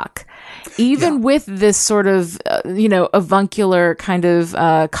of Doc. Even with this sort of, avuncular kind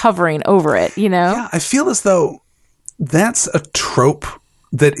of covering over it, Yeah, I feel as though that's a trope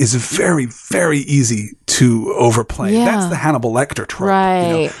that is very, very easy to overplay. Yeah. That's the Hannibal Lecter trope.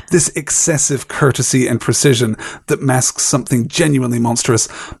 Right. This excessive courtesy and precision that masks something genuinely monstrous.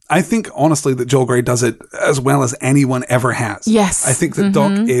 I think, honestly, that Joel Grey does it as well as anyone ever has. Yes. I think that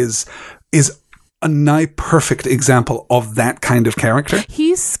Doc is a nigh perfect example of that kind of character.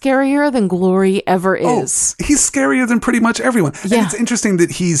 He's scarier than Glory ever is. He's scarier than pretty much everyone. Yeah. And it's interesting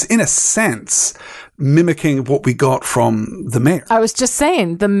that he's, in a sense, mimicking what we got from the Mayor. I was just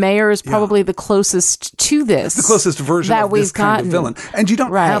saying, the Mayor is probably the closest to this. The closest version of this kind of villain. And you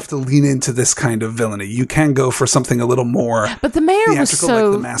don't have to lean into this kind of villainy. You can go for something a little more But the Mayor was so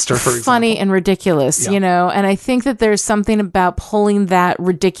like the Master, for funny and ridiculous, and I think that there's something about pulling that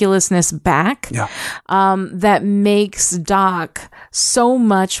ridiculousness back that makes Doc so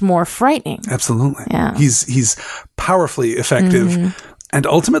much more frightening. Absolutely. Yeah. He's powerfully effective. And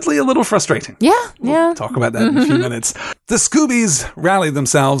ultimately a little frustrating. We'll talk about that in a few minutes. The Scoobies rally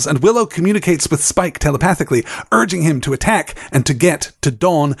themselves, and Willow communicates with Spike telepathically, urging him to attack and to get to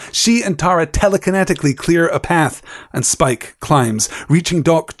Dawn. She and Tara telekinetically clear a path, and Spike climbs, reaching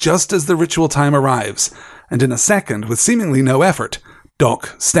Doc just as the ritual time arrives. And in a second, with seemingly no effort,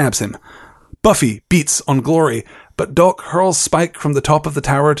 Doc stabs him. Buffy beats on Glory, but Doc hurls Spike from the top of the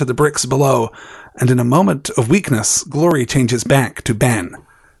tower to the bricks below. And in a moment of weakness, Glory changes back to Ben.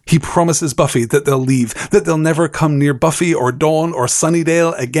 He promises Buffy that they'll leave, that they'll never come near Buffy or Dawn or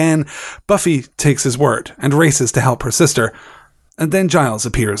Sunnydale again. Buffy takes his word and races to help her sister. And then Giles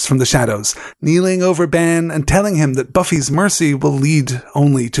appears from the shadows, kneeling over Ben and telling him that Buffy's mercy will lead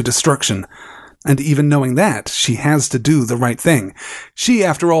only to destruction. And even knowing that, she has to do the right thing. She,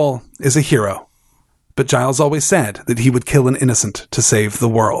 after all, is a hero. But Giles always said that he would kill an innocent to save the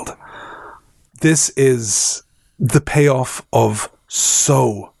world. This is the payoff of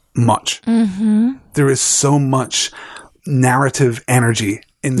so much. There is so much narrative energy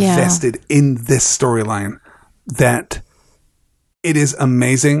invested in this storyline that it is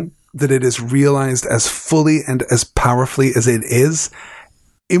amazing that it is realized as fully and as powerfully as it is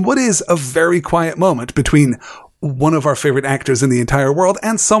in what is a very quiet moment between one of our favorite actors in the entire world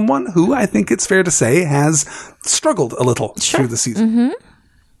and someone who I think it's fair to say has struggled a little through the season.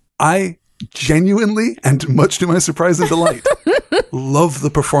 I genuinely, and much to my surprise and delight, love the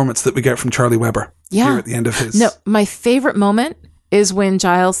performance that we get from Charlie Weber here at the end of his... No, my favorite moment is when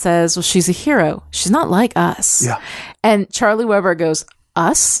Giles says, well, she's a hero. She's not like us. Yeah. And Charlie Weber goes,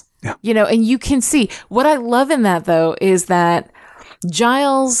 us? Yeah. And you can see. What I love in that, though, is that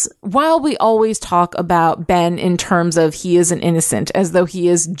Giles, while we always talk about Ben in terms of he is an innocent, as though he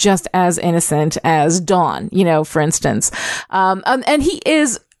is just as innocent as Dawn, for instance, and he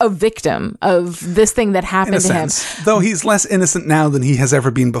is a victim of this thing that happened to him. Though he's less innocent now than he has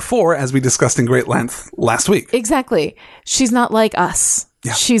ever been before, as we discussed in great length last week. Exactly. She's not like us.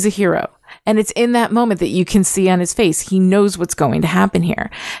 Yeah. She's a hero. And it's in that moment that you can see on his face, he knows what's going to happen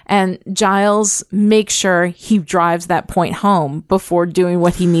here. And Giles makes sure he drives that point home before doing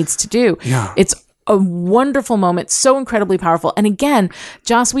what he needs to do. Yeah. It's a wonderful moment, so incredibly powerful. And again,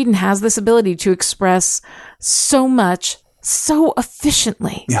 Joss Whedon has this ability to express so much so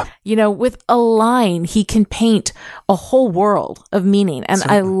efficiently. Yeah. With a line, he can paint a whole world of meaning. And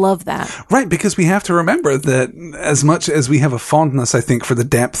I love that. Right, because we have to remember that as much as we have a fondness, I think, for the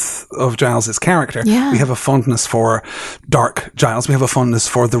depth of Giles's character, we have a fondness for dark Giles, we have a fondness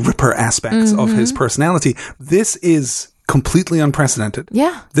for the Ripper aspects of his personality. This is completely unprecedented.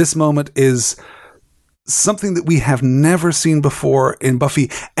 Yeah. This moment is something that we have never seen before in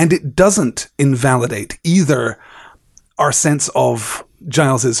Buffy, and it doesn't invalidate either our sense of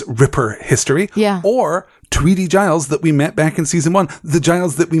Giles's Ripper history, or Tweety Giles that we met back in season 1, the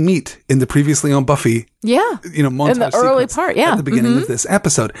Giles that we meet in the previously on Buffy, montage in the early part, at the beginning of this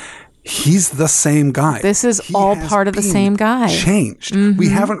episode. He's the same guy. This is all part of the same guy. Changed. We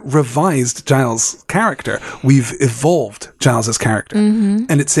haven't revised Giles' character. We've evolved Giles's character.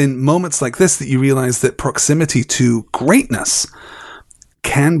 And it's in moments like this that you realize that proximity to greatness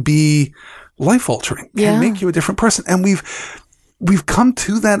can be life-altering, can make you a different person. And we've come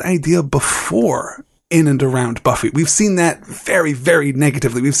to that idea before in and around Buffy. We've seen that very, very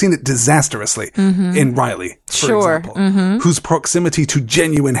negatively. We've seen it disastrously in Riley, for example, whose proximity to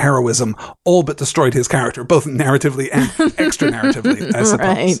genuine heroism all but destroyed his character, both narratively and extra-narratively, I suppose.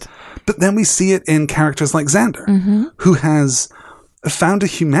 Right. But then we see it in characters like Xander, who has found a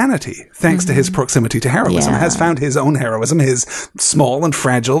humanity thanks to his proximity to heroism, has found his own heroism, his small and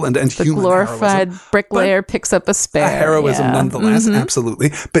fragile and the human glorified heroism, bricklayer picks up a spare. A heroism nonetheless, absolutely.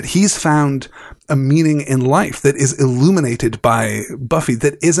 But he's found a meaning in life that is illuminated by Buffy,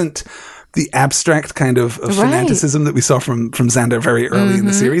 that isn't the abstract kind of fanaticism that we saw from Xander very early in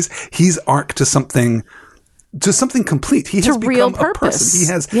the series. He's arced to something complete. He has become a person. He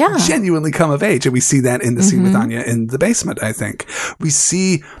has genuinely come of age. And we see that in the scene with Anya in the basement, I think. We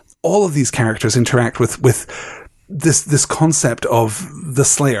see all of these characters interact with this concept of the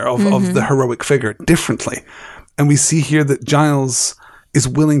Slayer, of the heroic figure differently. And we see here that Giles is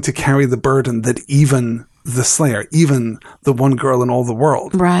willing to carry the burden that even the Slayer, even the one girl in all the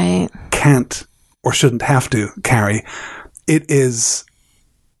world, can't or shouldn't have to carry. It is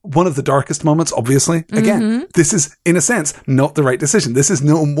one of the darkest moments, obviously. Again, this is, in a sense, not the right decision. This is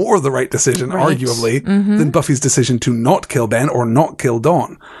no more the right decision, arguably, than Buffy's decision to not kill Ben or not kill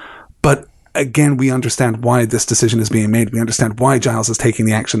Dawn. But again, we understand why this decision is being made. We understand why Giles is taking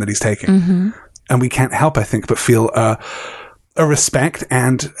the action that he's taking. And we can't help, I think, but feel a respect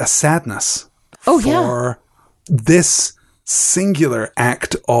and a sadness for this singular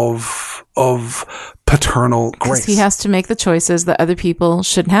act of paternal grace. He has to make the choices that other people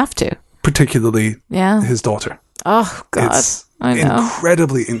shouldn't have to. Particularly his daughter. Oh, God. It's I know.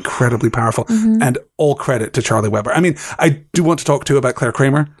 Incredibly, incredibly powerful. And all credit to Charlie Weber. I mean, I do want to talk too about Claire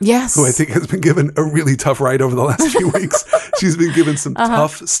Kramer. Yes. Who I think has been given a really tough ride over the last few weeks. She's been given some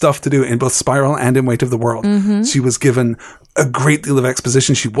tough stuff to do in both Spiral and in Weight of the World. She was given a great deal of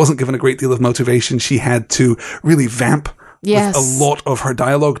exposition. She wasn't given a great deal of motivation. She had to really vamp with a lot of her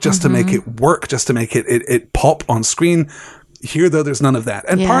dialogue just to make it work, just to make it pop on screen. Here, though, there's none of that.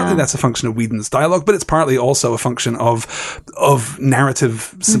 And partly that's a function of Whedon's dialogue, but it's partly also a function of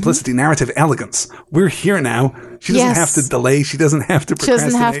narrative simplicity, narrative elegance. We're here now. She doesn't have to delay. She doesn't have to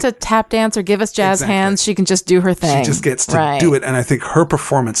procrastinate. She doesn't have to tap dance or give us jazz hands. She can just do her thing. She just gets to do it. And I think her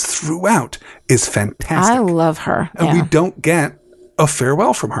performance throughout is fantastic. I love her. And we don't get a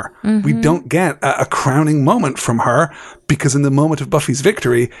farewell from her. We don't get a crowning moment from her, because in the moment of Buffy's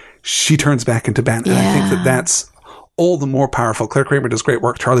victory, she turns back into Ben. And I think that's all the more powerful. Claire Kramer does great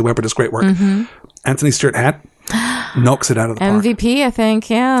work. Charlie Weber does great work. Anthony Stewart Hatt knocks it out of the park. MVP, I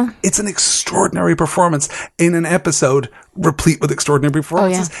think, It's an extraordinary performance in an episode replete with extraordinary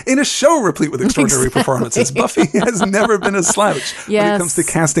performances, in a show replete with extraordinary performances. Buffy has never been a slouch when it comes to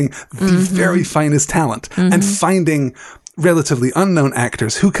casting the very finest talent and finding relatively unknown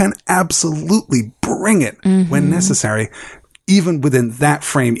actors who can absolutely bring it when necessary, even within that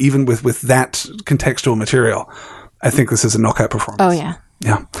frame, even with that contextual material. I think this is a knockout performance. Oh, yeah.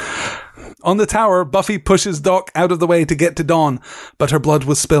 Yeah. On the tower, Buffy pushes Doc out of the way to get to Dawn, but her blood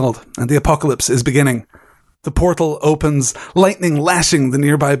was spilled, and the apocalypse is beginning. The portal opens, lightning lashing the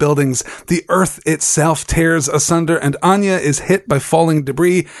nearby buildings. The earth itself tears asunder, and Anya is hit by falling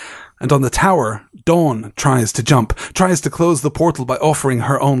debris. And on the tower, Dawn tries to jump, tries to close the portal by offering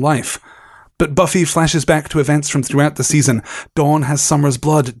her own life. But Buffy flashes back to events from throughout the season. Dawn has Summer's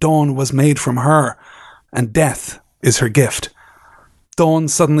blood. Dawn was made from her. And death is her gift. Dawn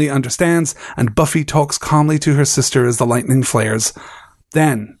suddenly understands, and Buffy talks calmly to her sister as the lightning flares.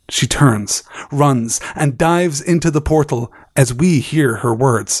 Then she turns, runs, and dives into the portal as we hear her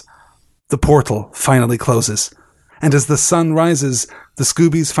words. The portal finally closes. And as the sun rises, the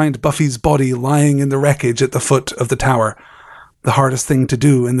Scoobies find Buffy's body lying in the wreckage at the foot of the tower. The hardest thing to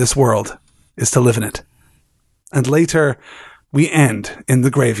do in this world is to live in it. And later, we end in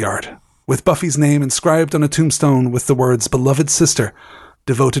the graveyard, with Buffy's name inscribed on a tombstone with the words, "Beloved sister,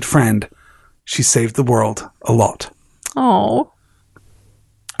 devoted friend, she saved the world a lot." Oh.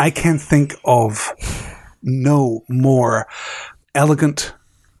 I can't think of no more elegant,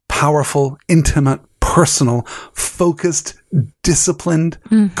 powerful, intimate, personal, focused, disciplined,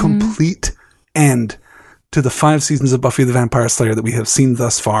 complete end to the 5 seasons of Buffy the Vampire Slayer that we have seen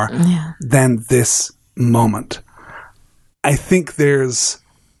thus far than this moment. I think there's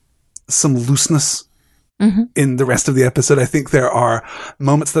some looseness in the rest of the episode. I think there are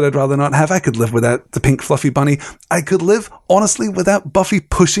moments that I'd rather not have. I could live without the pink fluffy bunny. I could live, honestly, without Buffy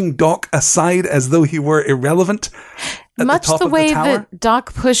pushing Doc aside as though he were irrelevant. Much the way that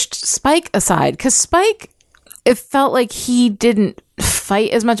Doc pushed Spike aside. Because Spike, it felt like he didn't fight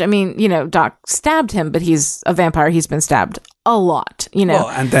as much. I mean, Doc stabbed him, but he's a vampire. He's been stabbed a lot, Well,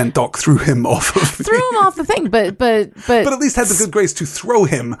 and then Doc threw him off of the thing. But at least had the good grace to throw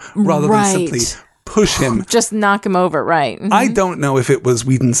him rather than simply push him. Just knock him over, right. Mm-hmm. I don't know if it was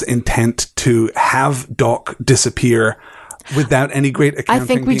Whedon's intent to have Doc disappear without any great accounting. I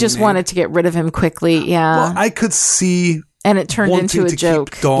think we just wanted to get rid of him quickly, yeah. Well, I could see... And it turned into a joke.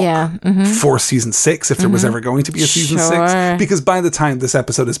 Keep Doc for season 6, if there was ever going to be a season 6. Because by the time this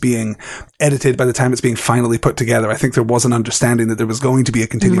episode is being edited, by the time it's being finally put together, I think there was an understanding that there was going to be a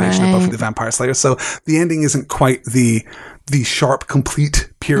continuation of Buffy the Vampire Slayer. So the ending isn't quite the sharp,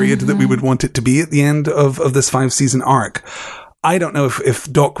 complete period that we would want it to be at the end of this 5-season arc. I don't know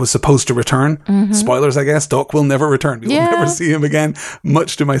if Doc was supposed to return. Spoilers, I guess. Doc will never return. We will never see him again,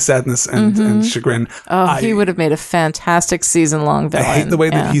 much to my sadness and chagrin. Oh, he would have made a fantastic season-long villain. I hate the way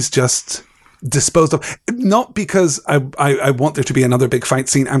that he's just disposed of. Not because I want there to be another big fight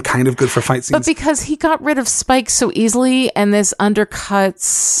scene. I'm kind of good for fight scenes. But because he got rid of Spike so easily, and this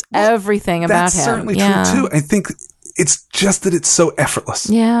undercuts everything about him. That's certainly true, too. I think it's just that it's so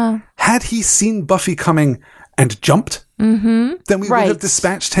effortless. Yeah. Had he seen Buffy coming and jumped, then we would have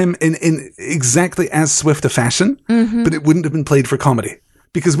dispatched him in exactly as swift a fashion, but it wouldn't have been played for comedy.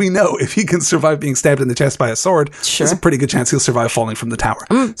 Because we know if he can survive being stabbed in the chest by a sword, there's a pretty good chance he'll survive falling from the tower.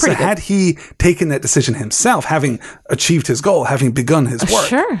 So had he taken that decision himself, having achieved his goal, having begun his work,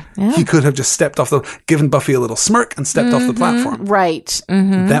 he could have just stepped off given Buffy a little smirk and stepped off the platform. Right.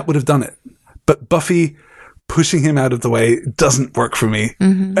 That would have done it. But Buffy pushing him out of the way doesn't work for me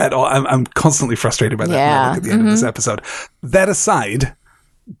at all. I'm constantly frustrated by that moment at the end of this episode. That aside,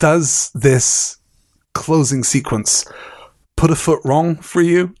 does this closing sequence put a foot wrong for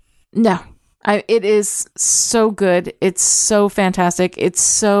you? No. It is so good. It's so fantastic. It's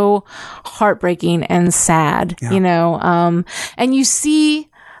so heartbreaking and sad, and you see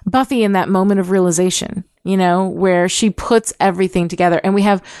Buffy in that moment of realization, where she puts everything together. And we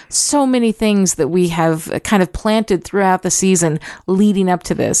have so many things that we have kind of planted throughout the season leading up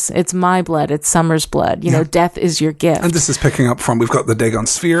to this. It's my blood. It's Summer's blood. Death is your gift. And this is picking up from, we've got the Dagon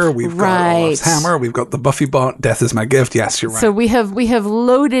Sphere, we've got Olaf's hammer, we've got the Buffy bot, death is my gift. Yes, you're right. So we have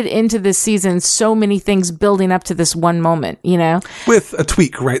loaded into this season so many things building up to this one moment, With a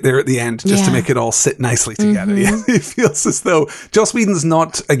tweak right there at the end, just to make it all sit nicely together. It feels as though Joss Whedon's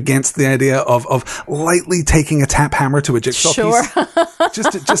not against the idea of lightly taking a tap hammer to a jigsaw piece,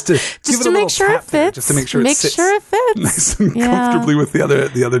 just to give it a make sure it fits, just to make sure it fits nice and comfortably with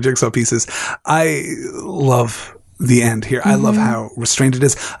the other jigsaw pieces. I love the end here. I love how restrained it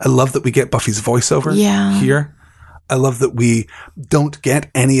is. I love that we get Buffy's voiceover here. I love that we don't get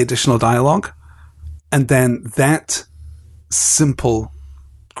any additional dialogue, and then that simple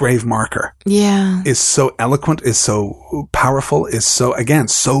grave marker is so eloquent, is so powerful, is so, again,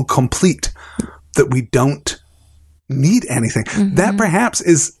 so complete that we don't need anything. That perhaps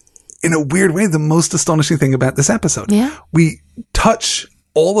is, in a weird way, the most astonishing thing about this episode. We touch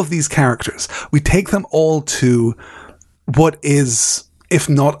all of these characters. We take them all to what is, if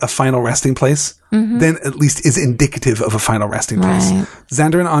not a final resting place, then at least is indicative of a final resting place.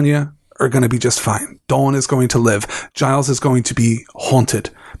 Xander and Anya are going to be just fine. Dawn is going to live. Giles is going to be haunted,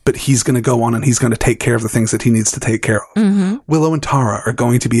 but he's going to go on and he's going to take care of the things that he needs to take care of. Mm-hmm. Willow and Tara are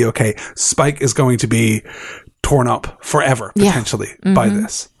going to be okay. Spike is going to be torn up forever, potentially, by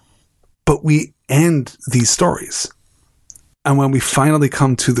this. But we end these stories. And when we finally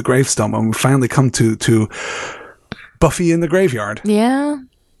come to the gravestone, when we finally come to Buffy in the graveyard,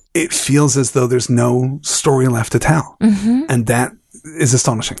 it feels as though there's no story left to tell. Mm-hmm. And that is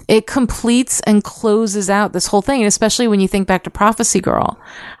astonishing. It completes and closes out this whole thing. And especially when you think back to Prophecy Girl,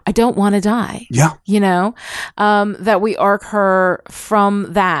 I don't want to die. Yeah. You know, that we arc her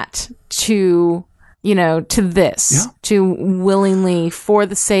from that to, you know, to this, to willingly, for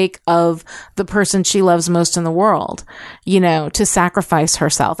the sake of the person she loves most in the world, you know, to sacrifice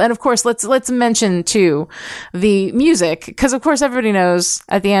herself. And of course, let's mention too the music, because of course everybody knows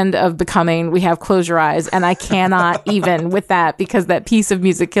at the end of Becoming we have Close Your Eyes, and I cannot even with that, because that piece of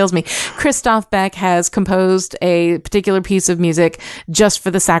music kills me. Christoph Beck has composed a particular piece of music just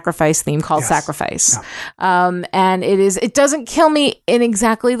for the Sacrifice theme called Sacrifice. Yeah. And it doesn't kill me in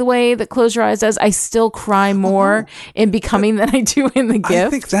exactly the way that Close Your Eyes does. I still cry more in Becoming than I do in The Gift. I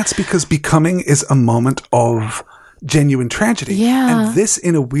think that's because Becoming is a moment of genuine tragedy. Yeah. And this,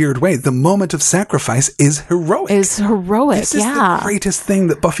 in a weird way, the moment of sacrifice is heroic. This is the greatest thing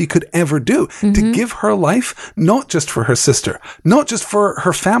that Buffy could ever do. Mm-hmm. To give her life, not just for her sister, not just for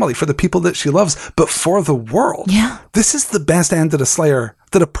her family, for the people that she loves, but for the world. Yeah. This is the best end that a Slayer,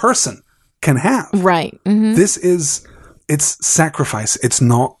 that a person can have. Right. Mm-hmm. It's sacrifice. It's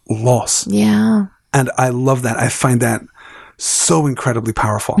not loss. Yeah. And I love that. I find that so incredibly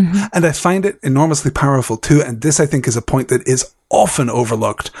powerful. Mm-hmm. And I find it enormously powerful too. And this, I think, is a point that is often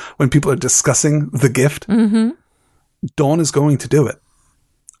overlooked when people are discussing The Gift. Mm-hmm. Dawn is going to do it.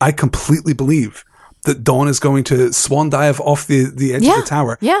 I completely believe that Dawn is going to swan dive off the edge of the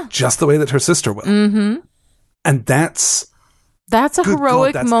tower, just the way that her sister will. Mm-hmm. And that's a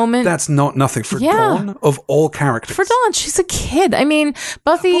heroic moment. That's not nothing for Dawn of all characters. For Dawn, she's a kid. I mean,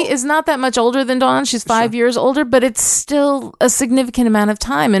 Buffy is not that much older than Dawn. She's 5 years older, but it's still a significant amount of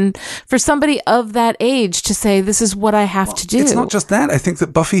time. And for somebody of that age to say, this is what I have to do. It's not just that. I think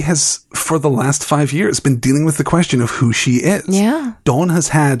that Buffy has, for the last 5 years, been dealing with the question of who she is. Yeah. Dawn has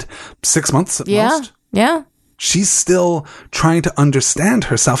had 6 months at most. Yeah. She's still trying to understand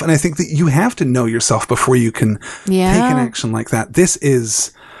herself. And I think that you have to know yourself before you can take an action like that. This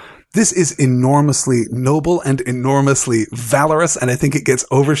is enormously noble and enormously valorous. And I think it gets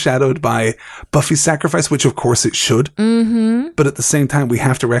overshadowed by Buffy's sacrifice, which of course it should. Mm-hmm. But at the same time, we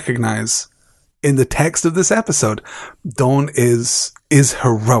have to recognize in the text of this episode, Dawn is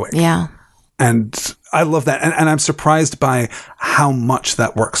heroic. Yeah. And I love that. And I'm surprised by how much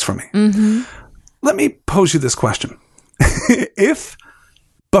that works for me. Mm-hmm. Let me pose you this question. If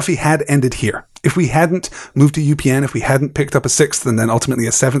Buffy had ended here, if we hadn't moved to UPN, if we hadn't picked up a 6th and then ultimately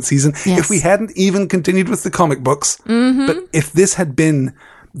a 7th season, if we hadn't even continued with the comic books, but if this had been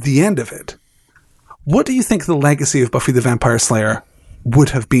the end of it, what do you think the legacy of Buffy the Vampire Slayer would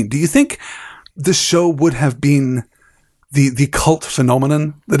have been? Do you think the show would have been the cult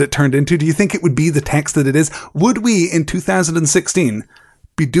phenomenon that it turned into? Do you think it would be the text that it is? Would we, in 2016,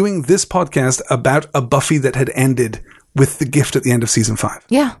 be doing this podcast about a Buffy that had ended with The Gift at the end of season 5?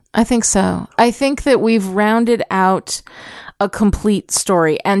 Yeah, I think so. I think that we've rounded out a complete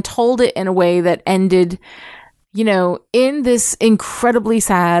story and told it in a way that ended, you know, in this incredibly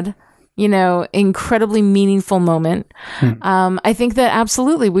sad, you know, incredibly meaningful moment. I think that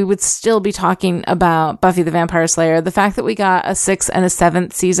absolutely we would still be talking about Buffy the Vampire Slayer. The fact that we got a 6th and a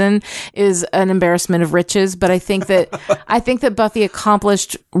 7th season is an embarrassment of riches, but I think that Buffy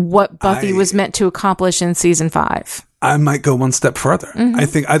accomplished what Buffy was meant to accomplish in season 5. I might go one step further. Mm-hmm. I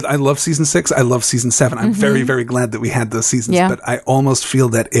think I love season 6. I love season 7. I'm very, very glad that we had those seasons, but I almost feel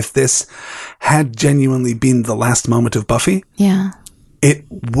that if this had genuinely been the last moment of Buffy, it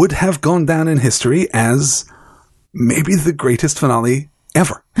would have gone down in history as maybe the greatest finale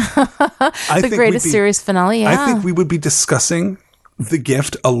ever. The greatest series finale, I think we would be discussing The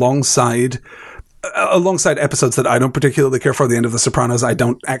Gift alongside episodes that I don't particularly care for. The end of The Sopranos, I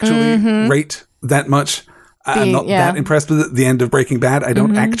don't actually rate that much. I'm not that impressed with it. The end of Breaking Bad, I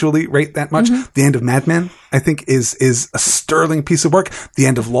don't actually rate that much. The end of Mad Men, I think, is a sterling piece of work. The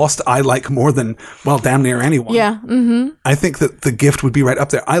end of Lost, I like more than, well, damn near anyone. Yeah. Mm-hmm. I think that The Gift would be right up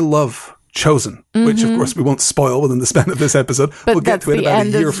there. I love Chosen, which of course we won't spoil within the span of this episode. But we'll get to it about a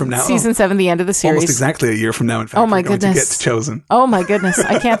year from now. Season 7, the end of the series. Almost exactly a year from now, in fact. Oh my we're going goodness. to get to Chosen. Oh my goodness.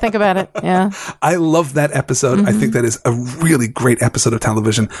 I can't think about it. Yeah. I love that episode. I think that is a really great episode of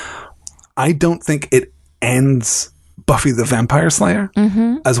television. I don't think it ends Buffy the Vampire Slayer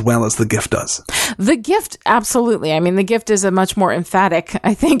as well as The Gift does. The Gift, absolutely. I mean, The Gift is a much more emphatic,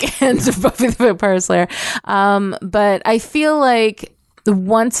 I think, end of Buffy the Vampire Slayer. But I feel like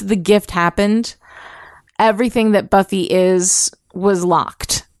once The Gift happened, everything that Buffy was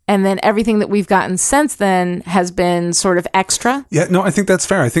locked. And then everything that we've gotten since then has been sort of extra. Yeah, no, I think that's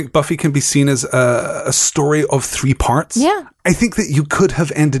fair. I think Buffy can be seen as a story of 3 parts. Yeah. I think that you could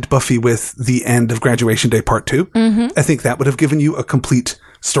have ended Buffy with the end of Graduation Day Part 2. I think that would have given you a complete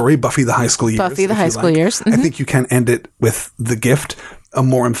story, Buffy the High School Years. Buffy the High School Years. I think you can end it with The Gift, a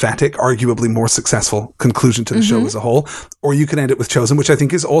more emphatic, arguably more successful conclusion to the show as a whole. Or you can end it with Chosen, which I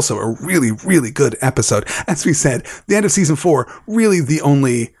think is also a really, really good episode. As we said, the end of season 4, really the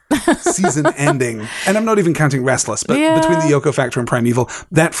only season ending, and I'm not even counting Restless, but between the Yoko Factor and Primeval,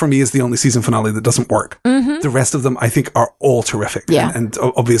 that for me is the only season finale that doesn't work. The rest of them, I think, are all terrific. Yeah. And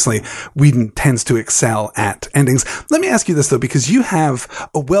obviously, Whedon tends to excel at endings. Let me ask you this, though, because you have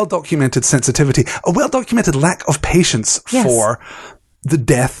a well-documented sensitivity, a well-documented lack of patience for the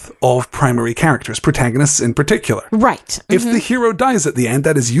death of primary characters, protagonists in particular. Right. If the hero dies at the end,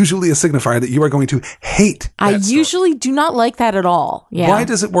 that is usually a signifier that you are going to hate that I story. Usually do not like that at all. Yeah. Why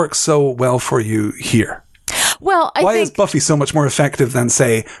does it work so well for you here? Well, Why is Buffy so much more effective than,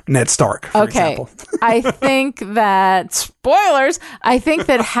 say, Ned Stark, for example? I think that, spoilers, I think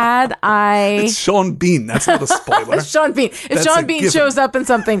that had I... It's Sean Bean. That's not a spoiler. It's Sean Bean. If Sean Bean shows up in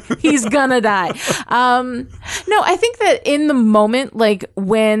something, he's gonna die. No, I think that in the moment, like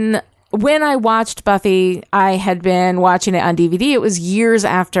when I watched Buffy, I had been watching it on DVD. It was years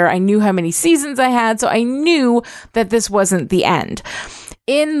after I knew how many seasons I had, so I knew that this wasn't the end.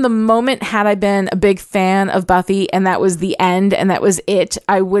 In the moment, had I been a big fan of Buffy and that was the end and that was it,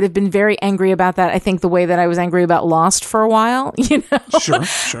 I would have been very angry about that. I think the way that I was angry about Lost for a while, you know? Sure.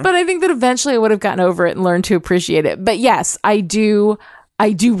 But I think that eventually I would have gotten over it and learned to appreciate it. But yes, I do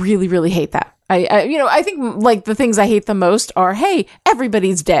really, really hate that. I think like the things I hate the most are, hey,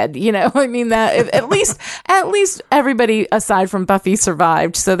 everybody's dead. You know, I mean that at least everybody aside from Buffy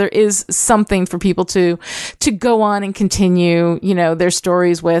survived. So there is something for people to go on and continue, you know, their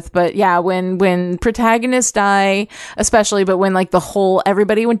stories with. But yeah, when protagonists die, especially, but when like the whole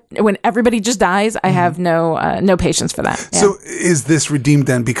everybody, when everybody just dies, I have no patience for that. Yeah. So is this redeemed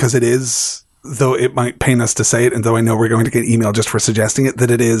then because it is, though it might pain us to say it, and though I know we're going to get email just for suggesting it, that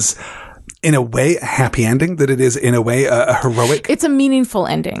it is in a way a happy ending, that it is in a way a heroic? It's a meaningful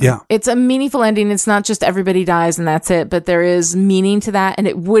ending. Yeah. It's a meaningful ending. It's not just everybody dies and that's it, but there is meaning to that. And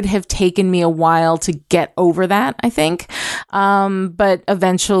it would have taken me a while to get over that, I think. But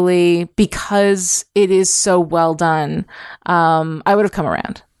eventually, because it is so well done, I would have come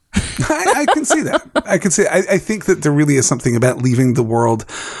around. I can see that. I think that there really is something about leaving the world.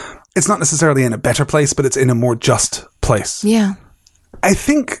 It's not necessarily in a better place, but it's in a more just place. Yeah. I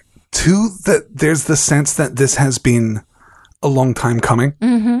think too that there's the sense that this has been a long time coming.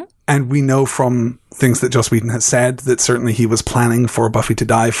 And we know from things that Joss Whedon has said that certainly he was planning for Buffy to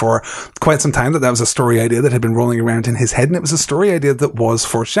die for quite some time, that was a story idea that had been rolling around in his head, and it was a story idea that was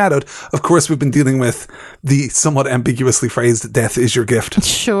foreshadowed. Of course, we've been dealing with the somewhat ambiguously phrased death is your gift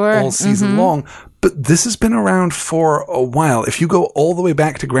all season long, but this has been around for a while. If you go all the way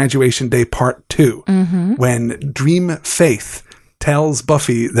back to Graduation Day Part 2, when Dream Faith tells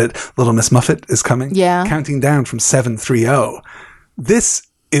Buffy that Little Miss Muffet is coming, counting down from 730, this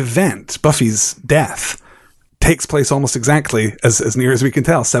event, Buffy's death, takes place almost exactly, as near as we can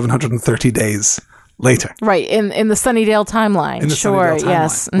tell, 730 days later. Right, in the Sunnydale timeline. In the Sunnydale timeline,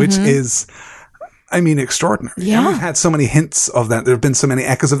 yes. Which is, I mean, extraordinary. Yeah. And we've had so many hints of that. There have been so many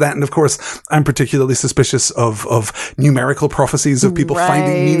echoes of that. And of course, I'm particularly suspicious of numerical prophecies, of people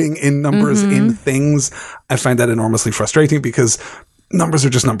finding meaning in numbers, in things. I find that enormously frustrating because numbers are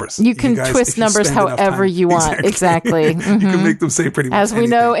just numbers. You can twist numbers however you want. Exactly. You can make them say pretty much As we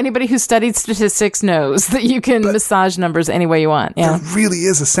know, anybody who studied statistics knows that you can massage numbers any way you want. Yeah. There really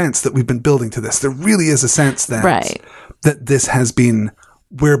is a sense that we've been building to this. There really is a sense that that this has been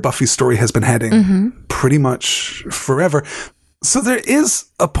where Buffy's story has been heading pretty much forever. So there is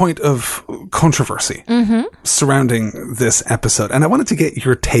a point of controversy surrounding this episode. And I wanted to get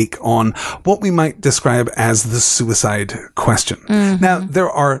your take on what we might describe as the suicide question. Now, there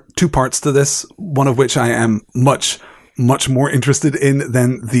are two parts to this, one of which I am much more interested in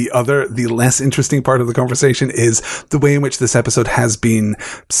than the other. The less interesting part of the conversation is the way in which this episode has been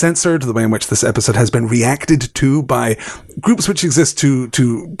censored, the way in which this episode has been reacted to by groups which exist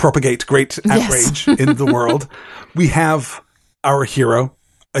to propagate great outrage in the world. We have our hero,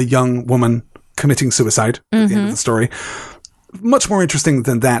 a young woman committing suicide at the end of the story. much more interesting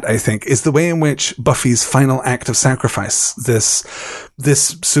than that, I think, is the way in which Buffy's final act of sacrifice, this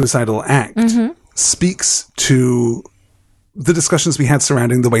suicidal act, speaks to the discussions we had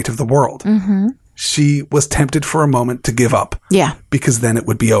surrounding the weight of the world. Mm-hmm. She was tempted for a moment to give up. Yeah. Because then it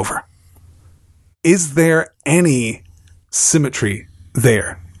would be over. Is there any symmetry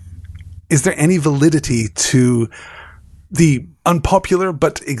there? Is there any validity to the unpopular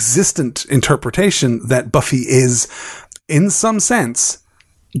but existent interpretation that Buffy is, in some sense,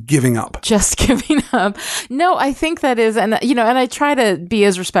 giving up? Just giving up. No, I think that is, and and I try to be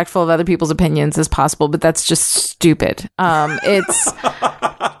as respectful of other people's opinions as possible, but that's just stupid. It's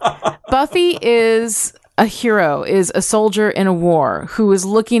Buffy is a hero, is a soldier in a war who is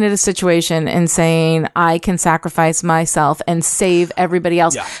looking at a situation and saying, I can sacrifice myself and save everybody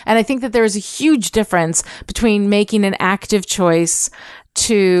else. Yeah. And I think that there is a huge difference between making an active choice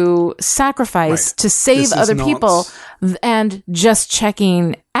to sacrifice, to save other people, and just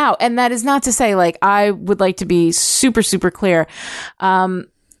checking out. And that is not to say, like, I would like to be super, super clear.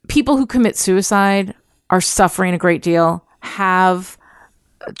 People who commit suicide are suffering a great deal, have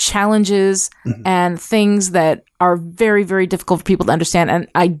challenges and things that are very, very difficult for people to understand. And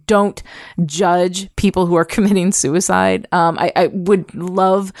I don't judge people who are committing suicide. I would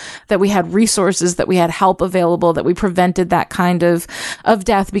love that we had resources, that we had help available, that we prevented that kind of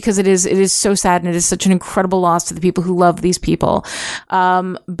death, because it is so sad and it is such an incredible loss to the people who love these people.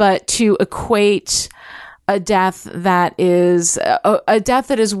 But to equate a death that is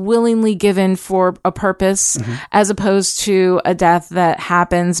willingly given for a purpose, as opposed to a death that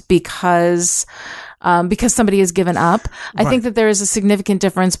happens because somebody has given up. I think that there is a significant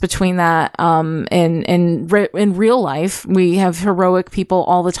difference between that. In real life, we have heroic people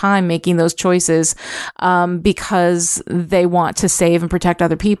all the time making those choices, because they want to save and protect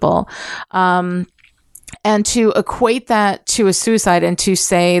other people. And to equate that to a suicide and to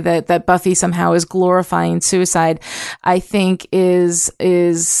say that Buffy somehow is glorifying suicide, I think is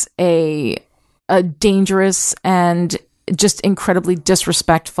a dangerous and just incredibly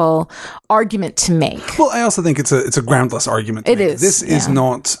disrespectful argument to make. Well, I also think it's a groundless argument. It is. This is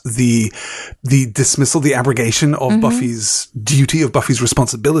not the dismissal, the abrogation of Buffy's duty, of Buffy's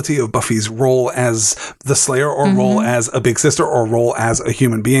responsibility, of Buffy's role as the Slayer, or role as a big sister, or role as a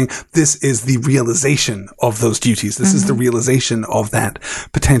human being. This is the realization of those duties. This is the realization of that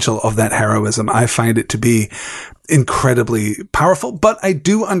potential, of that heroism. I find it to be incredibly powerful, but I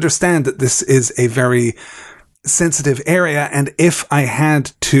do understand that this is a very sensitive area, and if I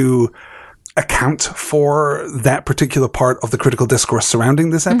had to account for that particular part of the critical discourse surrounding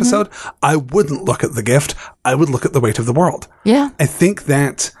this episode, I wouldn't look at the gift. I would look at the weight of the world. Yeah. I think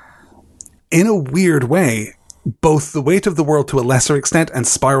that, in a weird way, both the weight of the world to a lesser extent and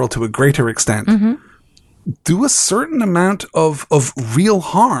Spiral to a greater extent do a certain amount of real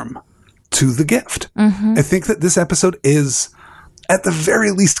harm to the gift. I think that this episode is, at the very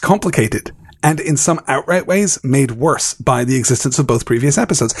least, complicated, and in some outright ways made worse by the existence of both previous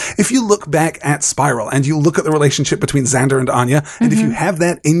episodes. If you look back at Spiral and you look at the relationship between Xander and Anya, and if you have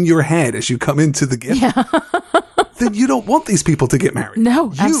that in your head as you come into the gift, then you don't want these people to get married.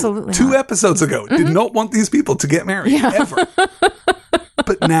 No, absolutely 2 episodes ago did not want these people to get married, ever.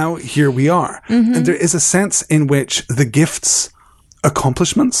 But now here we are. And there is a sense in which the gift's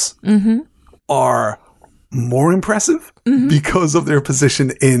accomplishments are more impressive because of their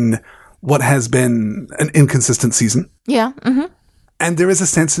position in what has been an inconsistent season. Yeah. And there is a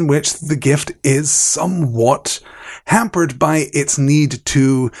sense in which the gift is somewhat hampered by its need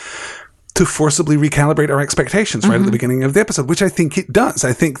to forcibly recalibrate our expectations right at the beginning of the episode, which I think it does.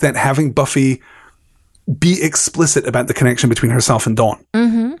 I think that having Buffy be explicit about the connection between herself and Dawn.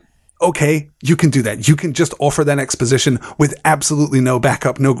 Okay, you can do that. You can just offer that exposition with absolutely no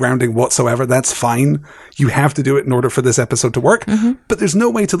backup, no grounding whatsoever. That's fine. You have to do it in order for this episode to work. But there's no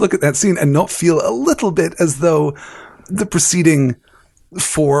way to look at that scene and not feel a little bit as though the preceding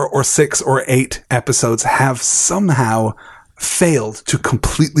 4 or 6 or 8 episodes have somehow failed to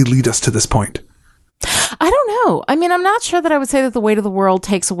completely lead us to this point. I don't know. I mean, I'm not sure that I would say that the weight of the world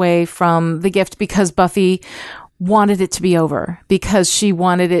takes away from the gift because Buffy wanted it to be over, because she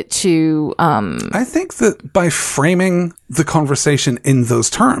wanted it to I think that by framing the conversation in those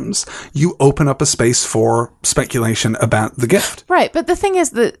terms, you open up a space for speculation about the gift. Right. But the thing is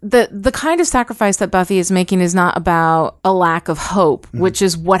that the kind of sacrifice that Buffy is making is not about a lack of hope, which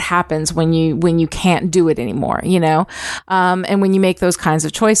is what happens when you can't do it anymore, and when you make those kinds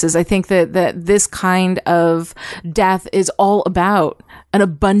of choices. I think that this kind of death is all about an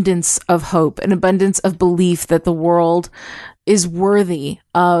abundance of hope, an abundance of belief that the world is worthy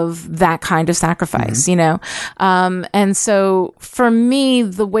of that kind of sacrifice, you know? And so for me,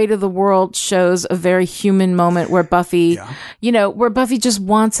 The Weight of the World shows a very human moment where Buffy, you know, where Buffy just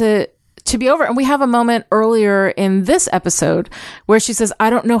wants it to be over. And we have a moment earlier in this episode where she says, I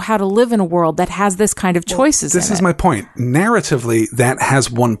don't know how to live in a world that has this kind of choices. This is my point. Narratively, that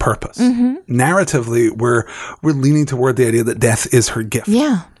has one purpose. Narratively, we're leaning toward the idea that death is her gift.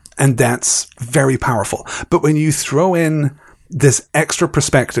 Yeah. And that's very powerful. But when you throw in this extra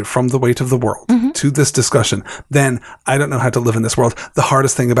perspective from The Weight of the World to this discussion, then I don't know how to live in this world. The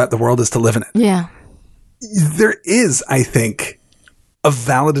hardest thing about the world is to live in it. Yeah. There is, I think, a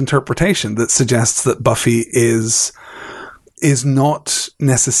valid interpretation that suggests that Buffy is not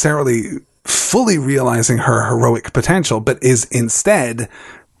necessarily fully realizing her heroic potential, but is instead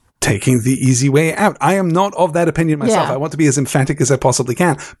taking the easy way out. I am not of that opinion myself. I want to be as emphatic as I possibly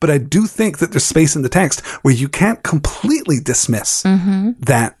can, but I do think that there's space in the text where you can't completely dismiss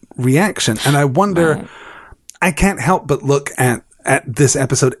that reaction. And I wonder, I can't help but look at this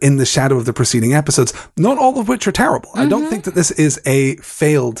episode in the shadow of the preceding episodes, not all of which are terrible. I don't think that this is a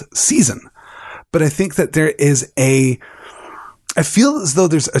failed season, but I think that there is I feel as though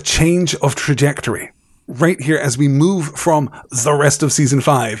there's a change of trajectory right here as we move from the rest of season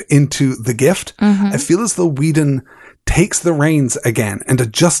 5 into The Gift. I feel as though Whedon takes the reins again and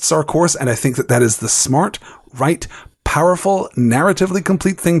adjusts our course. And I think that that is the smart, right, powerful, narratively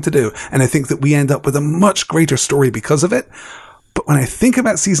complete thing to do. And I think that we end up with a much greater story because of it. But when I think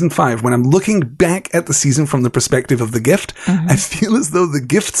about season 5, when I'm looking back at the season from the perspective of The Gift, I feel as though The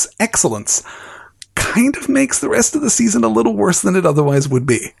Gift's excellence kind of makes the rest of the season a little worse than it otherwise would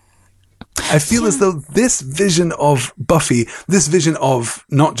be. I feel as though this vision of Buffy, this vision of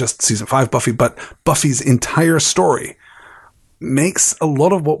not just season 5 Buffy, but Buffy's entire story, makes a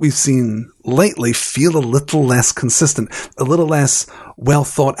lot of what we've seen lately feel a little less consistent, a little less well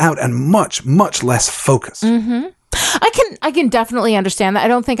thought out, and much, much less focused. I can definitely understand that. I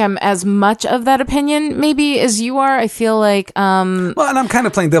don't think I'm as much of that opinion maybe as you are. I feel like well, and I'm kind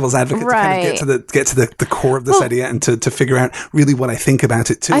of playing devil's advocate to kind of get to the core of this idea and to figure out really what I think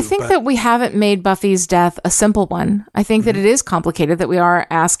about it too. I think that we haven't made Buffy's death a simple one. I think that it is complicated, that we are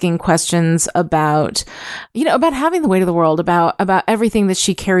asking questions about, you know, about having the weight of the world, about everything that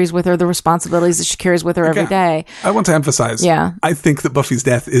she carries with her, the responsibilities that she carries with her every day. I want to emphasize, I think that Buffy's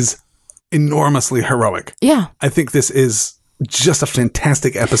death is enormously heroic. Yeah. I think this is just a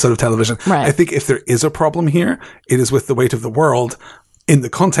fantastic episode of television. Right. I think if there is a problem here, it is with The Weight of the World in the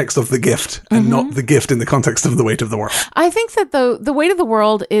context of The Gift and not The Gift in the context of The Weight of the World. I think that the Weight of the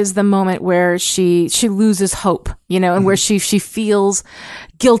World is the moment where she loses hope, you know, and where she feels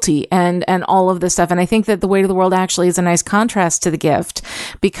guilty and all of this stuff. And I think that The Weight of the World actually is a nice contrast to The Gift,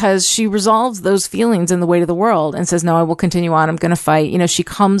 because she resolves those feelings in The Weight of the World and says, no, I will continue on. I'm going to fight. You know, she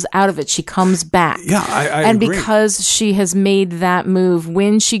comes out of it. She comes back. Yeah, I and agree. Because she has made that move,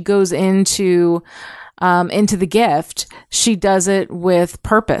 when she goes into The Gift, she does it with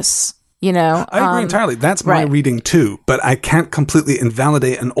purpose. You know, I agree entirely. That's my reading too, but I can't completely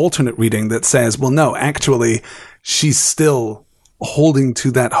invalidate an alternate reading that says, well, no, actually, she's still holding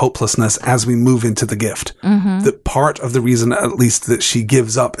to that hopelessness as we move into The Gift. That part of the reason, at least, that she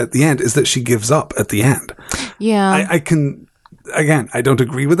gives up at the end is that she gives up at the end. Yeah. I can, again, I don't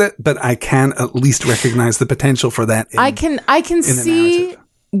agree with it, but I can at least recognize the potential for that. I can see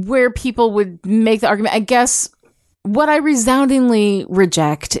where people would make the argument. I guess what I resoundingly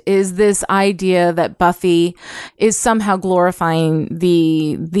reject is this idea that Buffy is somehow glorifying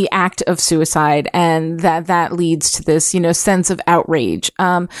the act of suicide, and that leads to this, you know, sense of outrage.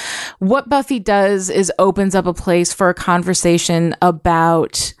 What Buffy does is opens up a place for a conversation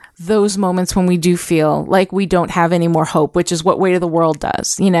about those moments when we do feel like we don't have any more hope, which is what Weight of the World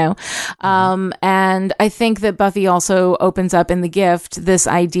does, you know? And I think that Buffy also opens up in The Gift this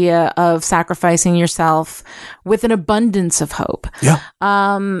idea of sacrificing yourself with an abundance of hope. Yeah.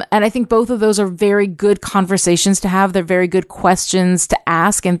 And I think both of those are very good conversations to have. They're very good questions to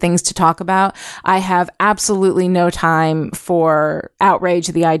ask and things to talk about. I have absolutely no time for outrage,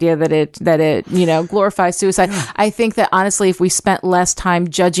 the idea that it, you know, glorifies suicide. Yeah. I think that honestly, if we spent less time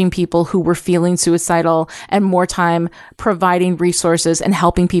judging people who were feeling suicidal and more time providing resources and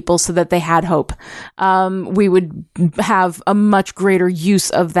helping people so that they had hope, we would have a much greater use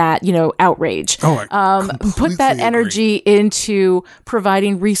of that, you know, outrage. Put that energy into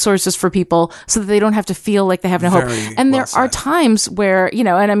providing resources for people so that they don't have to feel like they have no hope. And there are times where, you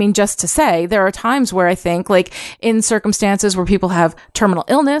know, and I mean, just to say, there are times where I think, like in circumstances where people have terminal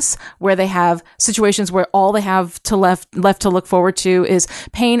illness, where they have situations where all they have left to look forward to is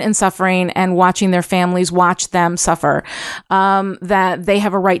pain pain and suffering and watching their families watch them suffer, that they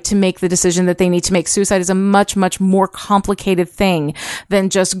have a right to make the decision that they need to make. Suicide is a much, much more complicated thing than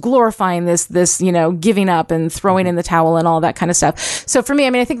just glorifying this, giving up and throwing in the towel and all that kind of stuff. So for me,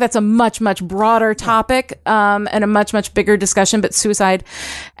 I think that's a much, much broader topic, and a much, much bigger discussion, but suicide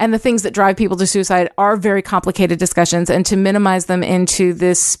and the things that drive people to suicide are very complicated discussions, and to minimize them into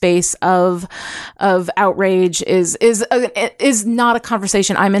this space of outrage is not a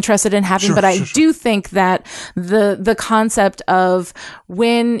conversation I'm interested in having. But I do think that the concept of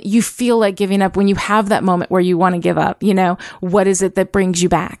when you feel like giving up, when you have that moment where you want to give up, what is it that brings you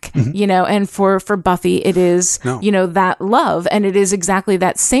back? And for Buffy, it is, that love, and it is exactly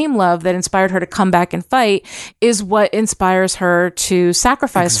that same love that inspired her to come back and fight is what inspires her to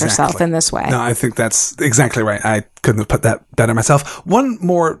sacrifice herself in this way. No, I think that's exactly right. I couldn't have put that better myself. One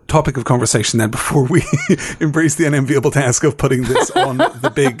more topic of conversation then before we embrace the unenviable task of putting this on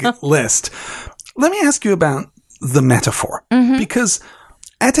the big list. Let me ask you about the metaphor, because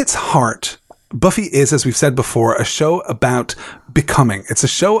at its heart, Buffy is, as we've said before, a show about becoming. It's a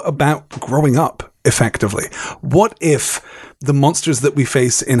show about growing up, effectively. What if the monsters that we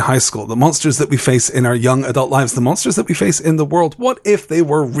face in high school, the monsters that we face in our young adult lives, the monsters that we face in the world, what if they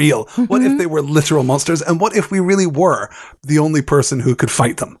were real? What if they were literal monsters? And what if we really were the only person who could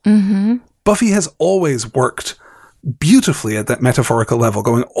fight them? Buffy has always worked beautifully at that metaphorical level,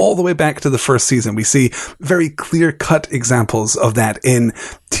 going all the way back to the first season. We see very clear-cut examples of that in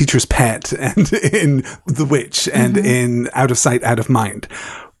Teacher's Pet and in The Witch and in Out of Sight, Out of Mind.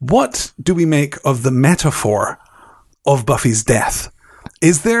 What do we make of the metaphor of Buffy's death?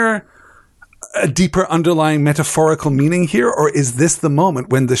 Is there a deeper underlying metaphorical meaning here, or is this the moment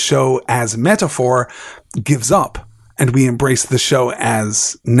when the show as metaphor gives up and we embrace the show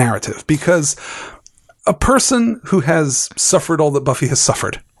as narrative? Because a person who has suffered all that Buffy has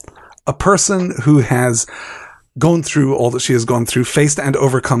suffered, a person who has gone through all that she has gone through, faced and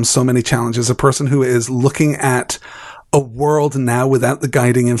overcome so many challenges, a person who is looking at a world now without the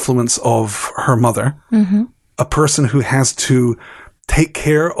guiding influence of her mother, a person who has to take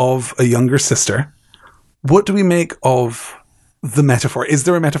care of a younger sister. What do we make of the metaphor? Is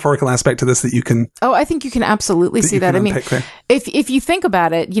there a metaphorical aspect to this that you can... Oh, I think you can absolutely see that. If you think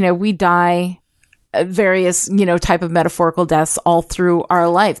about it, we die various, type of metaphorical deaths all through our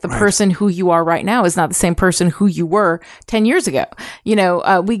life. The person who you are right now is not the same person who you were 10 years ago.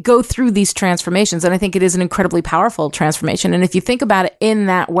 We go through these transformations, and I think it is an incredibly powerful transformation. And if you think about it in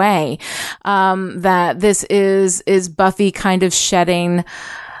that way, that this is Buffy kind of shedding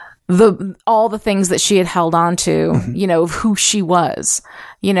all the things that she had held on to, of who she was,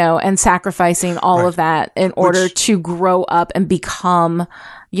 and sacrificing all of that in order to grow up and become,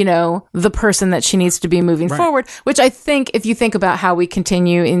 the person that she needs to be moving forward, which I think if you think about how we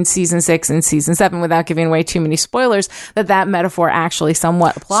continue in season 6 and season 7, without giving away too many spoilers, that metaphor actually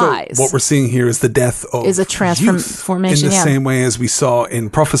somewhat applies. So what we're seeing here is the death of is a transformation in the same way as we saw in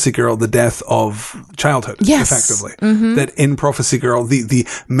Prophecy Girl, the death of childhood, effectively. That in Prophecy Girl, the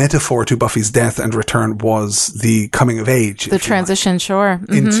metaphor to Buffy's death and return was the coming of age. The transition,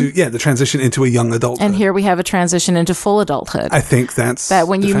 the transition into a young adulthood. And here we have a transition into full adulthood. I think that's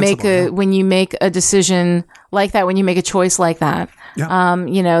when you make a decision like that, when you make a choice like that,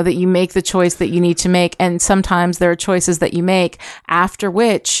 that you make the choice that you need to make. And sometimes there are choices that you make after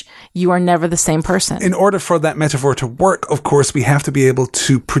which you are never the same person. In order for that metaphor to work, of course, we have to be able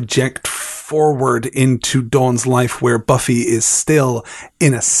to project forward into Dawn's life where Buffy is still,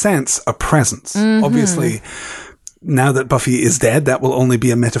 in a sense, a presence. Obviously, now that Buffy is dead, that will only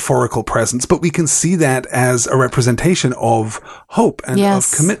be a metaphorical presence, but we can see that as a representation of hope and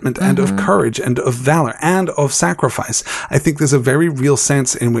of commitment and of courage and of valor and of sacrifice. I think there's a very real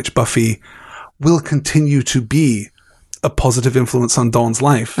sense in which Buffy will continue to be a positive influence on Dawn's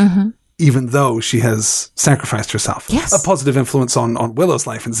life, even though she has sacrificed herself. Yes. A positive influence on Willow's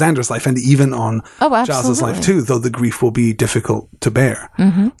life and Xander's life and even on Giles's life too, though the grief will be difficult to bear.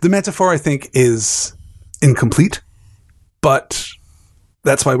 The metaphor, I think, is incomplete. But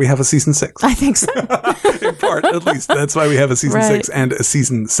that's why we have a season 6. I think so. In part, at least. That's why we have a season 6 and a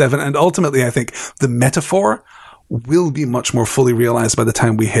season 7. And ultimately, I think the metaphor will be much more fully realized by the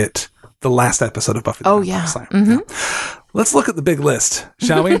time we hit the last episode of Buffy the Vampire Slayer. Let's look at the big list,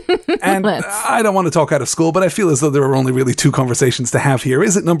 shall we? And I don't want to talk out of school, but I feel as though there are only really 2 conversations to have here.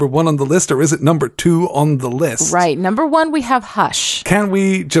 Is it number 1 on the list, or is it number 2 on the list? Right. Number 1, we have Hush. Can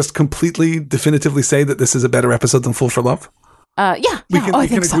we just completely, definitively say that this is a better episode than Fool for Love? We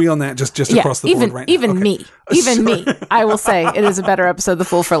can agree on that just across the board right now. Even me, I will say it is a better episode, The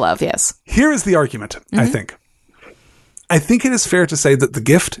Fool for Love, yes. Here is the argument, I think. I think it is fair to say that The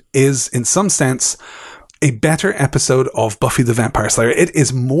Gift is, in some sense, a better episode of Buffy the Vampire Slayer. It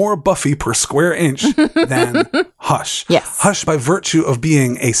is more Buffy per square inch than Hush. Yes. Hush, by virtue of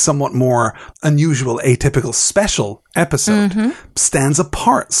being a somewhat more unusual, atypical, special episode, stands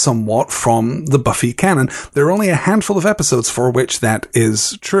apart somewhat from the Buffy canon. There are only a handful of episodes for which that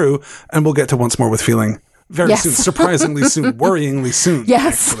is true, and we'll get to Once More with Feeling very soon, surprisingly soon, worryingly soon,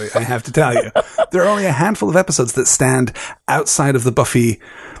 actually, I have to tell you. There are only a handful of episodes that stand outside of the Buffy,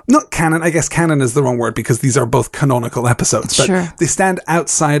 not canon, I guess canon is the wrong word because these are both canonical episodes, but they stand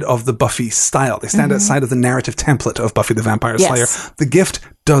outside of the Buffy style. They stand outside of the narrative template of Buffy the Vampire Slayer. The Gift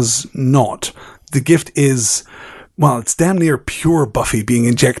does not. The Gift is, well, it's damn near pure Buffy being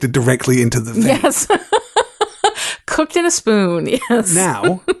injected directly into the vein. Yes. Cooked in a spoon, yes.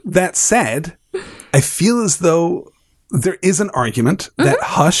 Now, that said, I feel as though there is an argument that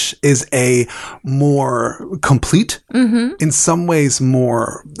Hush is a more complete, in some ways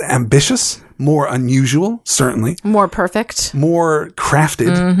more ambitious, more unusual, certainly. More perfect. More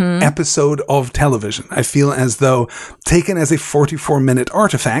crafted episode of television. I feel as though, taken as a 44-minute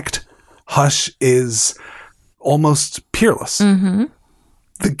artifact, Hush is almost peerless.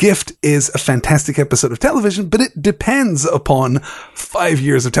 The Gift is a fantastic episode of television, but it depends upon 5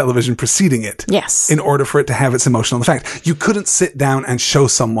 years of television preceding it. Yes. In order for it to have its emotional effect. You couldn't sit down and show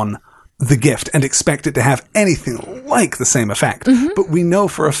someone The Gift and expect it to have anything like the same effect. But we know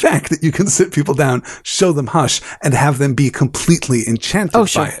for a fact that you can sit people down, show them Hush, and have them be completely enchanted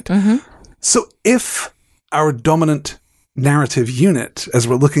by it. So if our dominant narrative unit, as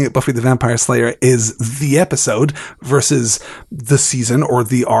we're looking at Buffy the Vampire Slayer, is the episode versus the season or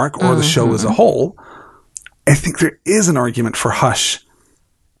the arc or the show as a whole, I think there is an argument for Hush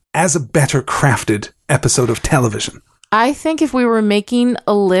as a better crafted episode of television. I think if we were making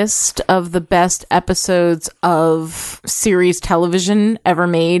a list of the best episodes of series television ever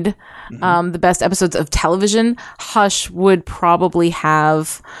made, the best episodes of television, Hush would probably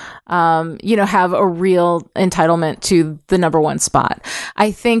have, have a real entitlement to the number one spot.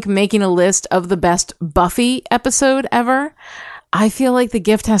 I think making a list of the best Buffy episode ever, I feel like The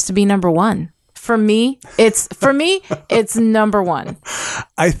Gift has to be number one. For me, it's number one.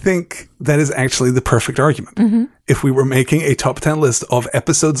 I think that is actually the perfect argument. If we were making a top 10 list of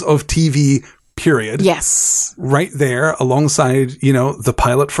episodes of TV, period. Yes. Right there alongside, the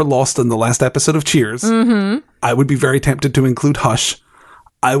pilot for Lost and the last episode of Cheers, I would be very tempted to include Hush.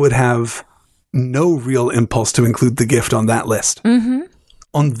 I would have no real impulse to include The Gift on that list.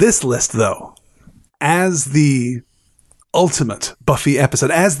 On this list, though, as the ultimate Buffy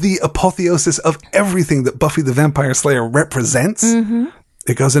episode, as the apotheosis of everything that Buffy the Vampire Slayer represents,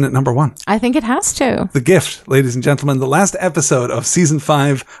 it goes in at number one. I think it has to. The Gift, ladies and gentlemen, the last episode of season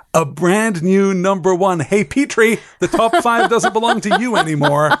 5, a brand new number one. Hey, Petrie, the top 5 doesn't belong to you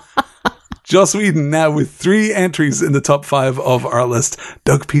anymore. Joss Whedon now with 3 entries in the top 5 of our list.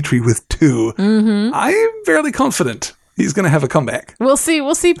 Doug Petrie with 2. I'm fairly confident he's going to have a comeback. We'll see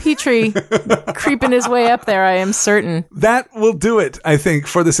Petrie creeping his way up there, I am certain. That will do it, I think,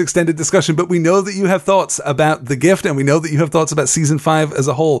 for this extended discussion. But we know that you have thoughts about The Gift, and we know that you have thoughts about season 5 as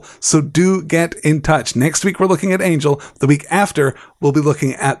a whole. So do get in touch. Next week, we're looking at Angel. The week after, we'll be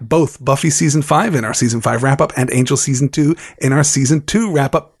looking at both Buffy season 5 in our season 5 wrap-up and Angel season 2 in our season 2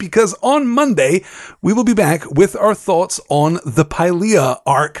 wrap-up. Because on Monday, we will be back with our thoughts on the Pylea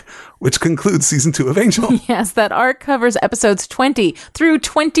arc, which concludes season 2 of Angel. Yes, that arc covers episodes 20 through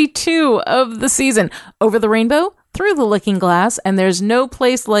 22 of the season. Over the Rainbow, Through the Looking Glass, and There's No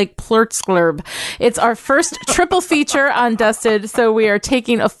Place Like Plurtsglurb. It's our first triple feature on Dusted, so we are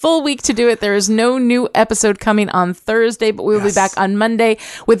taking a full week to do it. There is no new episode coming on Thursday, but we will be back on Monday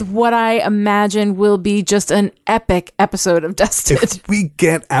with what I imagine will be just an epic episode of Dusted. If we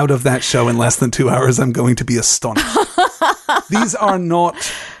get out of that show in less than 2 hours, I'm going to be astonished. These are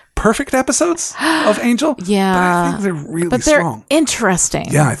not perfect episodes of Angel. Yeah. But I think they're really strong. Interesting.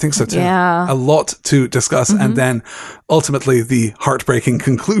 Yeah, I think so too. Yeah. A lot to discuss. And then ultimately the heartbreaking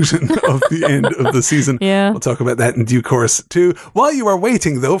conclusion of the end of the season. Yeah. We'll talk about that in due course too. While you are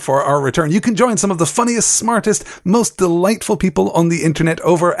waiting though for our return, you can join some of the funniest, smartest, most delightful people on the internet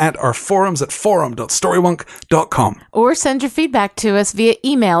over at our forums at forum.storywonk.com. Or send your feedback to us via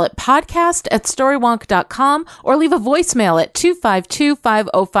email at podcast@storywonk.com or leave a voicemail at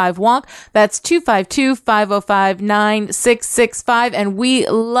 252-505-WONK. That's 252-505-9665. And we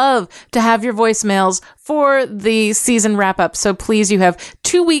love to have your voicemails before the season wrap up. So please, you have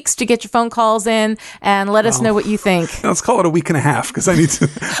 2 weeks to get your phone calls in and let us know what you think. Let's call it a week and a half because I need to.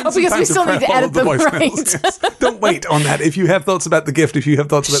 Because we still need to edit them, right? Yes. Don't wait on that. If you have thoughts about the gift, if you have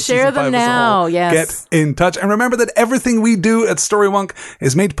thoughts about share season 5 them now. Yes. Get in touch. And remember that everything we do at Storywonk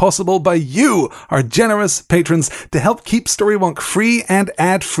is made possible by you, our generous patrons, to help keep Storywonk free and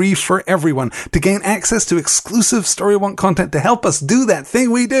ad-free for everyone. To gain access to exclusive Storywonk content to help us do that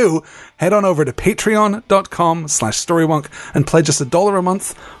thing we do, head on over to patreon.com/Storywonk and pledge us $1 a month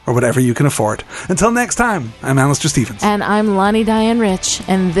or whatever you can afford. Until next time, I'm Alistair Stevens. And I'm Lonnie Diane Rich,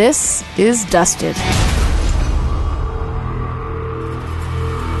 and this is Dusted.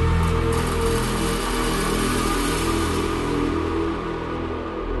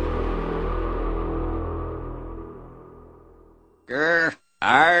 Grr.